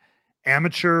treating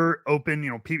amateur, open,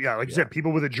 people, you said,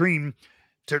 people with a dream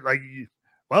to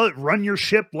run your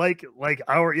ship like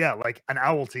an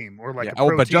owl team or like a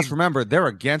pro but team. Just remember, they're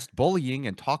against bullying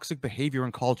and toxic behavior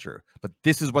and culture, but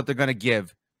this is what they're going to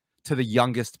give to the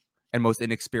youngest and most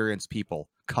inexperienced people,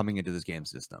 coming into this game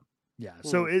system. Yeah.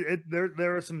 So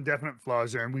there are some definite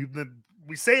flaws there, and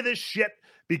we say this shit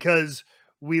because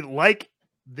we like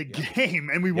the game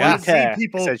and we want to see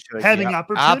people having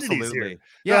opportunities here.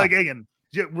 Yeah. So, like, again,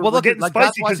 we're getting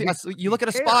spicy because you look at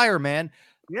Aspire, man.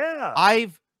 Yeah.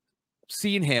 I've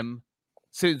seen him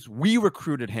since we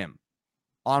recruited him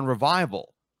on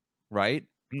Revival, right?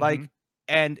 Like,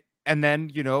 and then,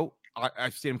 you know,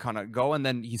 I've seen him kind of go, and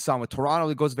then he's signed with Toronto.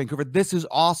 He goes to Vancouver. This is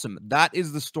awesome. That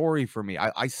is the story for me.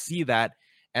 I see that,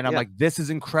 and I'm like, this is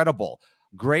incredible.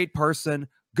 Great person,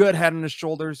 good head on his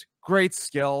shoulders, great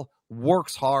skill,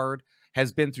 works hard,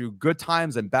 has been through good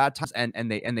times and bad times, and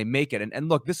they make it. And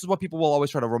look, this is what people will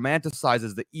always try to romanticize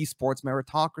as the esports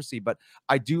meritocracy, but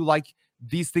I do like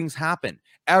these things happen.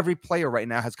 Every player right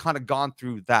now has kind of gone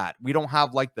through that. We don't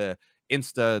have like the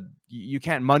you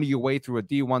can't money your way through a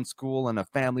D1 school and a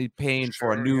family paying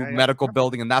for a new medical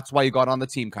building, and that's why you got on the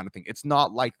team kind of thing. It's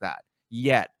not like that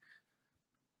yet.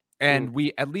 And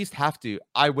we at least have to.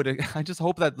 I just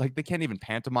hope that, like, they can't even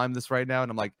pantomime this right now. And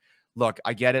I'm like, look,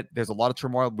 I get it. There's a lot of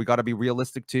turmoil. We got to be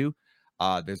realistic too.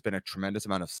 There's been a tremendous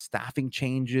amount of staffing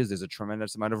changes. There's a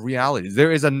tremendous amount of realities.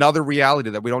 There is another reality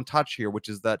that we don't touch here, which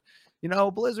is that, you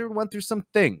know, Blizzard went through some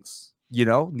things, you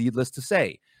know, needless to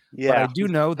say. Yeah. But I do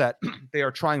know that they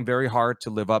are trying very hard to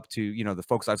live up to, you know, the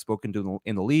folks I've spoken to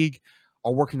in the league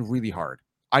are working really hard.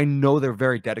 I know they're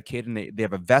very dedicated, and they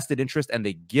have a vested interest, and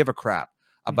they give a crap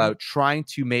about trying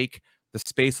to make the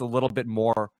space a little bit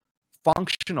more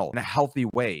functional in a healthy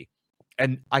way.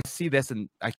 And I see this, and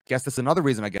I guess that's another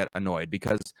reason I get annoyed,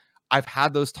 because I've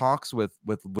had those talks with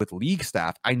league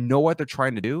staff. I know what they're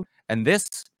trying to do, and this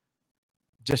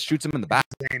just shoots them in the back.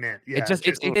 It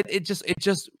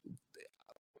just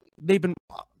they've been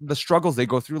the struggles they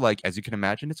go through, like, as you can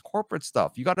imagine, it's corporate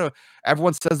stuff.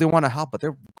 Everyone says they want to help, but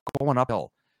they're going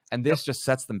uphill, and this just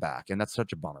sets them back, and that's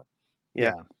such a bummer.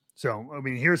 Yeah. So, I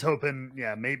mean, here's hoping,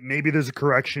 maybe there's a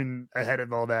correction ahead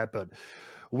of all that, but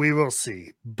we will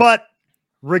see. But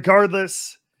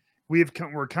regardless, we're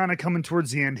kind of coming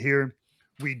towards the end here.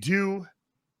 We do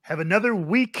have another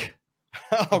week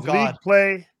of league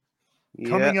play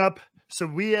coming up. So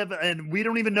we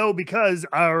don't even know, because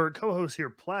our co-host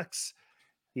here, Plex,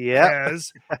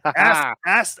 has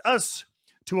asked us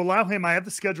to allow him. I have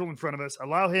the schedule in front of us.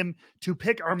 Allow him to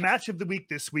pick our match of the week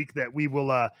this week that we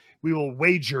will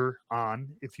wager on,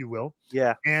 if you will.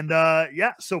 Yeah. And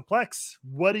so Plex,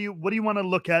 what do you want to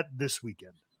look at this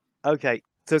weekend? Okay,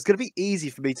 so it's going to be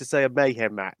easy for me to say a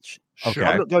Mayhem match. Okay.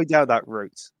 I'm not going down that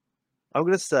route. I'm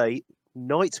going to say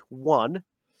night 1,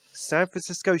 San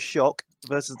Francisco Shock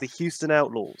versus the Houston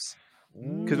Outlaws,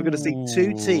 because we're going to see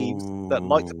two teams that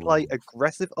like to play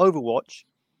aggressive Overwatch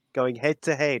going head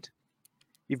to head.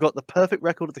 You've got the perfect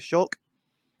record of the Shock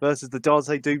versus the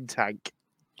Dante Doom tank,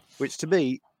 which to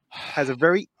me has a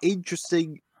very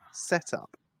interesting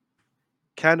setup.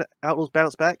 Can Outlaws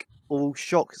bounce back, or will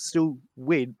Shock still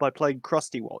win by playing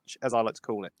Krusty Watch, as I like to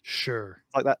call it? Sure.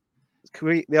 Like that,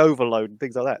 create the overload and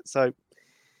things like that. So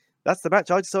that's the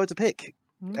match I decided to pick.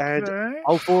 Okay. And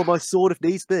I'll fall on my sword if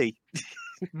needs be.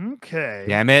 Okay.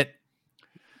 Damn it.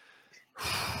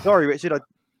 Sorry, Richard. I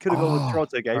could have gone with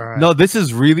Toronto game. Right. No, this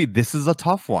is a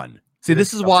tough one. See,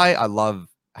 this is why I love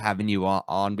having you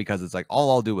on, because it's like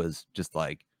all I'll do is just,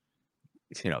 like,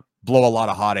 you know, blow a lot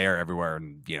of hot air everywhere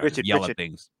and, you know, yell at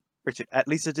things. Richard, at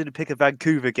least I didn't pick a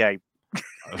Vancouver game.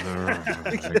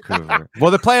 Vancouver. Well,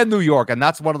 they're playing New York, and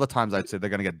that's one of the times I'd say they're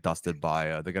gonna get dusted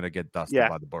by by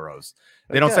the Burrows.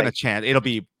 They don't stand a chance. It'll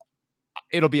be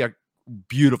a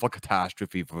beautiful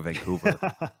catastrophe for Vancouver.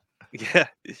 Yeah.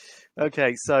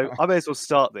 Okay, so I may as well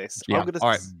start this. Yeah.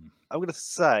 I'm gonna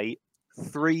say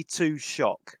 3-2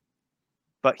 Shock.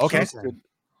 But Houston,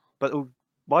 but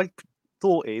my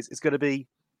thought is it's gonna be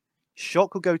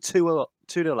Shock will go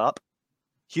 2-0 up.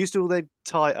 Houston will then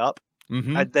tie up,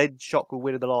 and then Shock will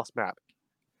win in the last map.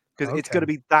 Because it's going to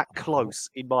be that close,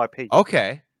 in my opinion.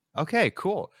 Okay,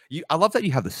 cool. I love that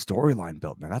you have the storyline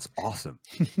built, man. That's awesome.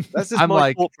 That's just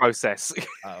my thought process.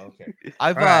 Oh, okay.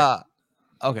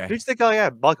 Okay. Who do you think I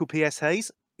am? Michael P.S.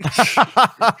 Hayes?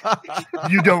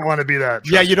 You don't want to be that.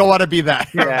 Yeah, you don't want to be that.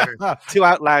 Yeah. Too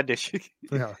outlandish.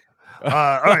 Yeah. All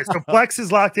right, so Flex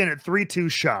is locked in at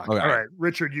 3-2 Shock. Okay. All right,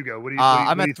 Richard, you go. What do you?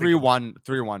 I'm at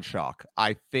 3-1 Shock.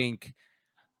 I think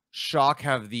Shock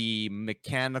have the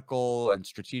mechanical and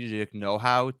strategic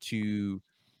know-how to.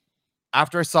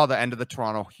 After I saw the end of the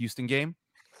Toronto-Houston game,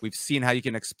 we've seen how you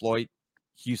can exploit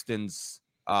Houston's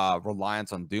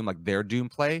reliance on Doom, like their Doom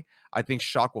play. I think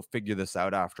Shock will figure this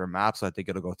out after a map, so I think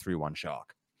it'll go 3-1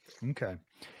 Shock. Okay.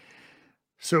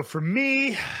 So for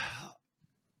me.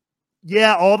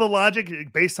 Yeah, all the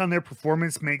logic based on their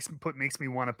performance makes me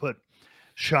want to put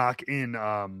shock in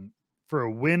for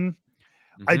a win.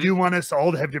 I do want us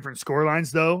all to have different score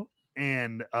lines though,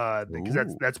 and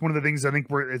because that's one of the things I think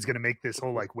is going to make this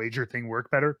whole like wager thing work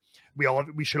better.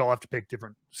 We should all have to pick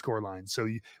different score lines. So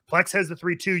Plex has the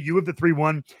 3-2, you have the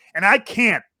 3-1, and I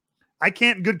can't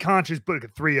in good conscience book a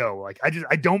 3-0. Like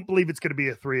I don't believe it's going to be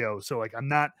a 3-0. So like I'm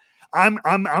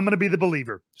going to be the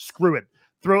believer. Screw it.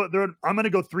 Throw it. I'm going to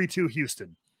go 3-2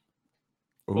 Houston.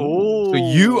 Oh, so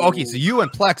you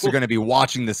and Plex are going to be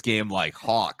watching this game like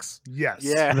hawks. Yes.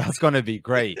 Yeah. That's going to be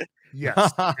great.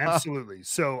 Yes, absolutely.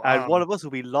 So and one of us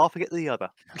will be laughing at the other.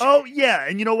 Oh yeah,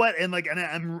 and you know what? And like, and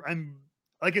I'm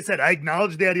like I said, I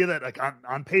acknowledge the idea that like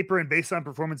on paper and based on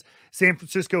performance, San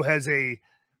Francisco has a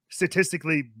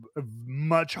statistically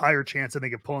much higher chance I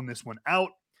think of pulling this one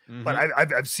out. But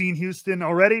I've seen Houston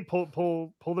already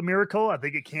pull the miracle. I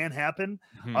think it can happen.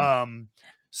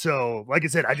 So like I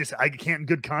said, I can't in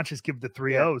good conscience give the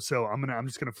 3-0. Yeah. So I'm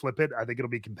just gonna flip it. I think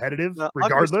it'll be competitive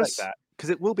regardless. Because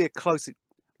it will be a close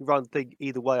run thing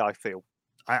either way. I feel.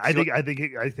 I think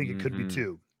it could be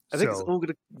too. I think it's all going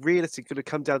to realistically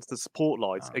come down to the support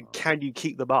lines and can you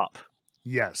keep them up?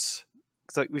 Yes.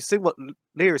 So we've seen what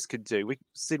Lyris could do. We've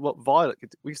seen what Violet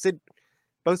could do. We've seen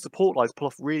both support lines pull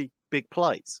off really big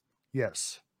plays.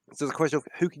 Yes. So it's a question of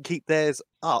who can keep theirs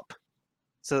up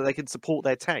so that they can support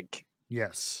their tank.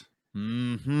 Yes. So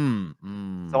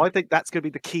I think that's going to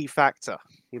be the key factor,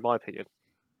 in my opinion.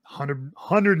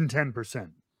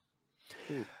 110%.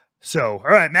 So,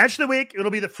 all right, match of the week.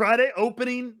 It'll be the Friday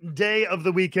opening day of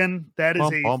the weekend. That is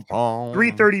a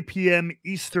 3:30 p.m.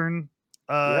 Eastern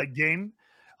game,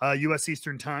 U.S.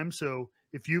 Eastern time. So,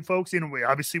 if you folks,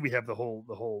 obviously we have the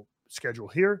whole schedule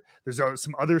here. There's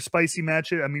some other spicy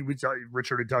matches. I mean,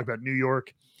 Richard had talked about New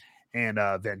York and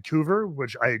Vancouver,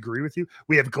 which I agree with you.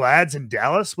 We have Glads in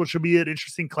Dallas, which will be an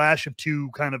interesting clash of two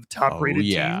kind of top-rated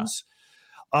teams.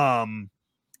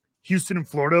 Houston and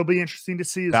Florida will be interesting to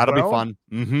see as That'll well. That'll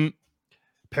be fun.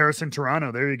 Paris and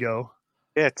Toronto. There you go.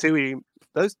 Yeah,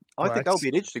 those. I think that'll be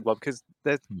an interesting one because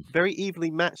they're very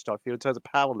evenly matched, I feel, in terms of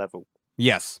power level.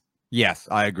 Yes,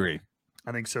 I agree.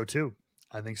 I think so too.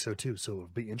 So it'll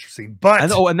be interesting.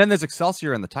 But and then there's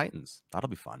Excelsior and the Titans. That'll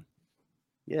be fun.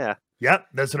 Yeah. Yep,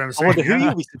 that's what I'm saying. I wonder who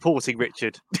you'll be supporting,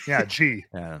 Richard. Yeah, gee,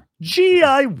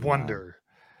 I wonder.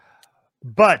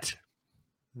 But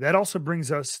that also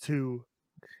brings us to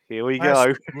here we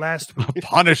go. Last week.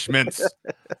 Punishments.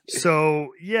 So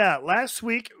yeah, last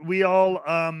week we all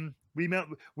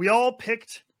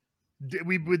picked.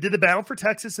 We did the Battle for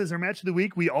Texas as our match of the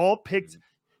week. We all picked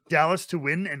Dallas to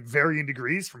win in varying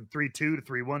degrees, from 3-2 to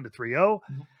 3-1 to 3-0,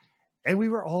 and we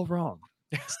were all wrong.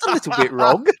 Just a little bit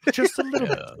wrong. Just a little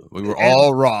bit. We were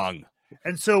all wrong.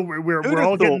 And so we're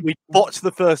all getting. We botched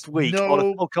the first week on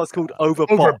a podcast called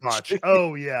OverBOTCH.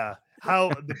 Oh yeah, how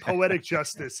the poetic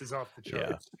justice is off the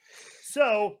charts. Yeah.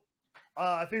 So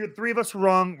I figured three of us were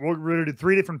wrong. We're going to do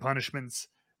three different punishments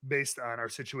based on our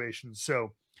situations.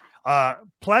 So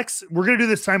Plex, we're going to do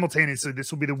this simultaneously.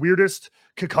 This will be the weirdest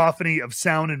cacophony of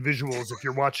sound and visuals if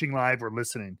you're watching live or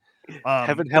listening.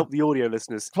 Heaven help the audio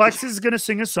listeners. Plex is going to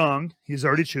sing a song. He's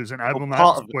already chosen. I will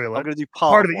not spoil it. I'm going to do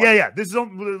part of it. Yeah. This will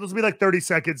be like 30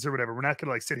 seconds or whatever. We're not going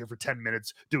to like sit here for 10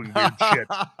 minutes doing weird shit.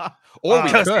 Or we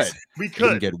could. We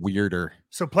could get weirder.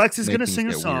 So Plex is going to sing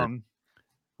a song. Weird.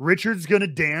 Richard's going to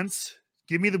dance.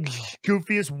 Give me the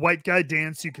goofiest white guy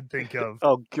dance you can think of.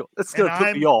 Oh God, that's going to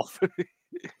put me off.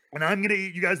 And I'm going to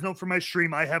eat. You guys know from my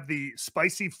stream, I have the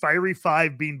spicy Fiery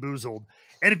 5 Bean Boozled.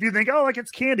 And if you think, oh, like it's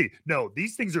candy, no,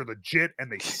 these things are legit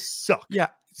and they suck. Yeah,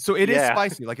 so it is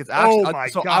spicy. Like it's actually. Oh my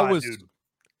God, dude.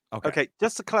 Okay,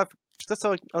 just to clarify, just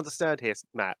so I understand here,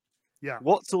 Matt. Yeah.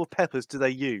 What sort of peppers do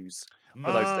they use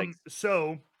for those things?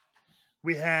 So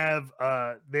we have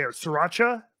there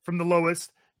sriracha from the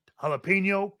lowest,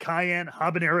 jalapeno, cayenne,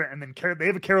 habanero, and then they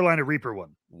have a Carolina Reaper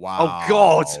one. Wow. Oh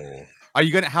God. Are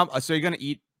you gonna So you're gonna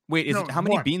eat? Wait, how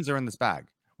many beans are in this bag?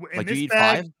 In this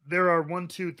bag, 5? There are 1,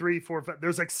 2, 3, 4, 5.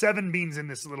 There's like 7 beans in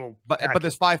this little. But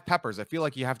there's 5 peppers. I feel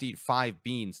like you have to eat 5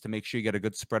 beans to make sure you get a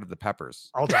good spread of the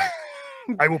peppers. I'll die.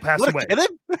 I will pass away.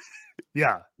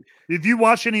 Yeah. If you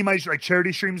watch any of my like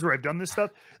charity streams where I've done this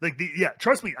stuff,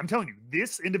 trust me, I'm telling you,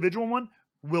 this individual one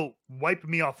will wipe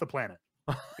me off the planet.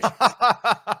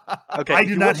 Okay, I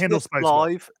do not handle spice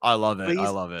live. I love it. Please, I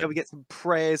love it. Can we get some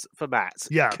prayers for Matt?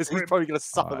 Yeah, because he's probably going to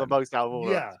suffer the most out of all.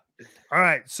 Yeah. All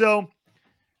right, so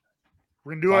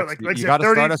we're gonna do it like you got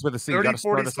to start us with a scene. You got to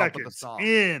start us off with a song.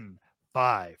 In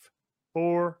 5,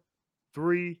 4,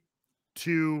 3,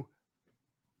 2.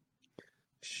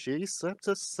 She slept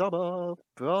a summer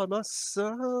by my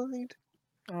side.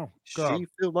 Oh God. She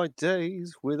filled my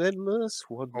days with endless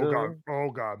wonder.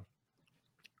 Oh God.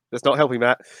 That's not helping,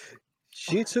 Matt.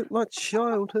 She took my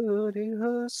childhood in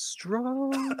her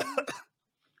stride,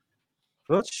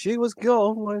 but she was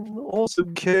gone when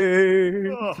autumn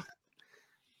came. Oh.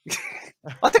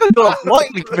 I think I'm not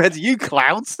lightly compared to you,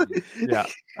 clowns. Yeah.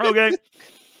 Okay.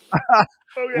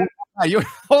 Okay.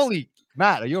 Holy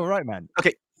Matt, are you all right, man?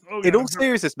 Okay. In all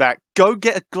seriousness, Matt, go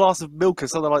get a glass of milk or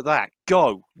something like that.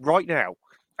 Go right now.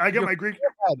 I got my Greek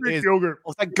yogurt.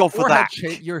 Oh, thank God for that.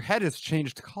 Your head has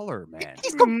changed color, man.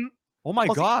 He's got Oh my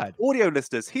God. audio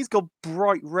listeners, he's got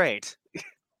bright red.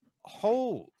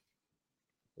 Oh,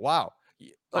 wow.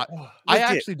 I Legit.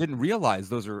 actually didn't realize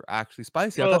those are actually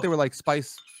spicy. I thought they were like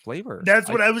spice flavor. That's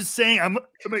what I was saying. I'm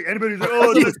like, anybody's like,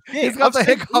 oh, he's got the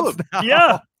hiccups now.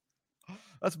 Yeah.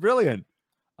 That's brilliant.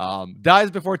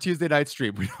 Dies before Tuesday night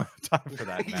stream. We don't have time for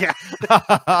that. Yeah.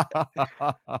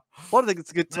 Well, I think it's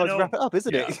a good time to wrap it up,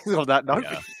 isn't it? On that note.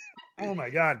 Yeah. Oh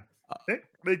my God.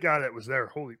 Thank God it was there.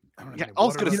 Holy. I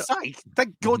was going to say,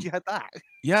 thank God you had that.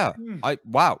 Yeah.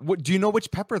 Wow. What do you know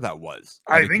which pepper that was?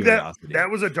 I think that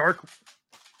was a dark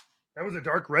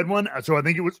red one. So I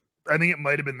think it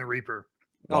might have been the Reaper.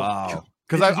 Wow.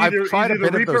 Because I've tried a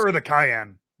bit the Reaper of those, or the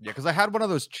Cayenne. Yeah, because I had one of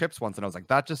those chips once and I was like,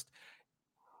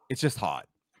 it's just hot.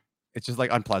 It's just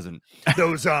like unpleasant.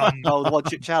 Those the one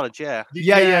chip challenge, yeah.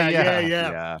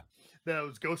 Yeah.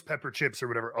 Those ghost pepper chips or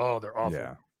whatever. Oh, they're awful.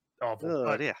 Yeah. Awful.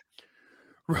 Oh, yeah.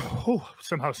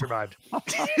 Somehow survived.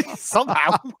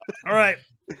 Somehow. All right.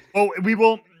 Oh, we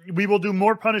will do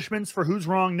more punishments for Who's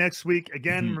Wrong next week.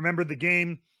 Again, remember the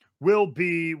game will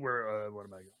be where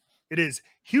it is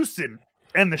Houston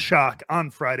and the Shock on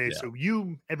Friday. So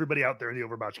everybody out there in the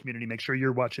OverBOTCH community, make sure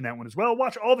you're watching that one as well.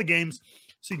 Watch all the games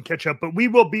so you can catch up. But we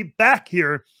will be back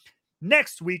here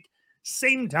next week,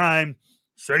 same time,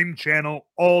 same channel,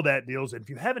 all that deals. And if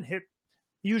you haven't hit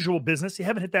usual business, you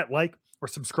haven't hit that like or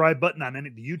subscribe button on any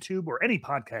of the YouTube or any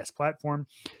podcast platform.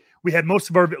 We had most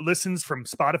of our listens from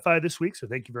Spotify this week, so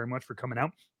thank you very much for coming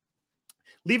out.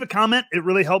 Leave a comment. It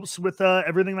really helps with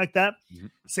everything like that.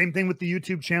 Same thing with the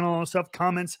YouTube channel and stuff.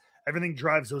 Comments, everything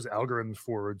drives those algorithms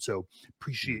forward. So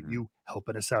appreciate you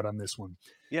helping us out on this one.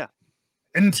 Yeah.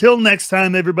 Until next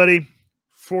time, everybody,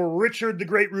 for Richard the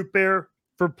Great Root Bear,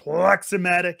 for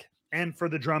Ploxomatic, and for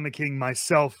the Drama King,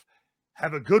 myself,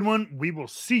 have a good one. We will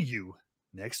see you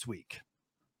next week.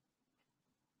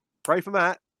 Pray for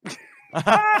Matt.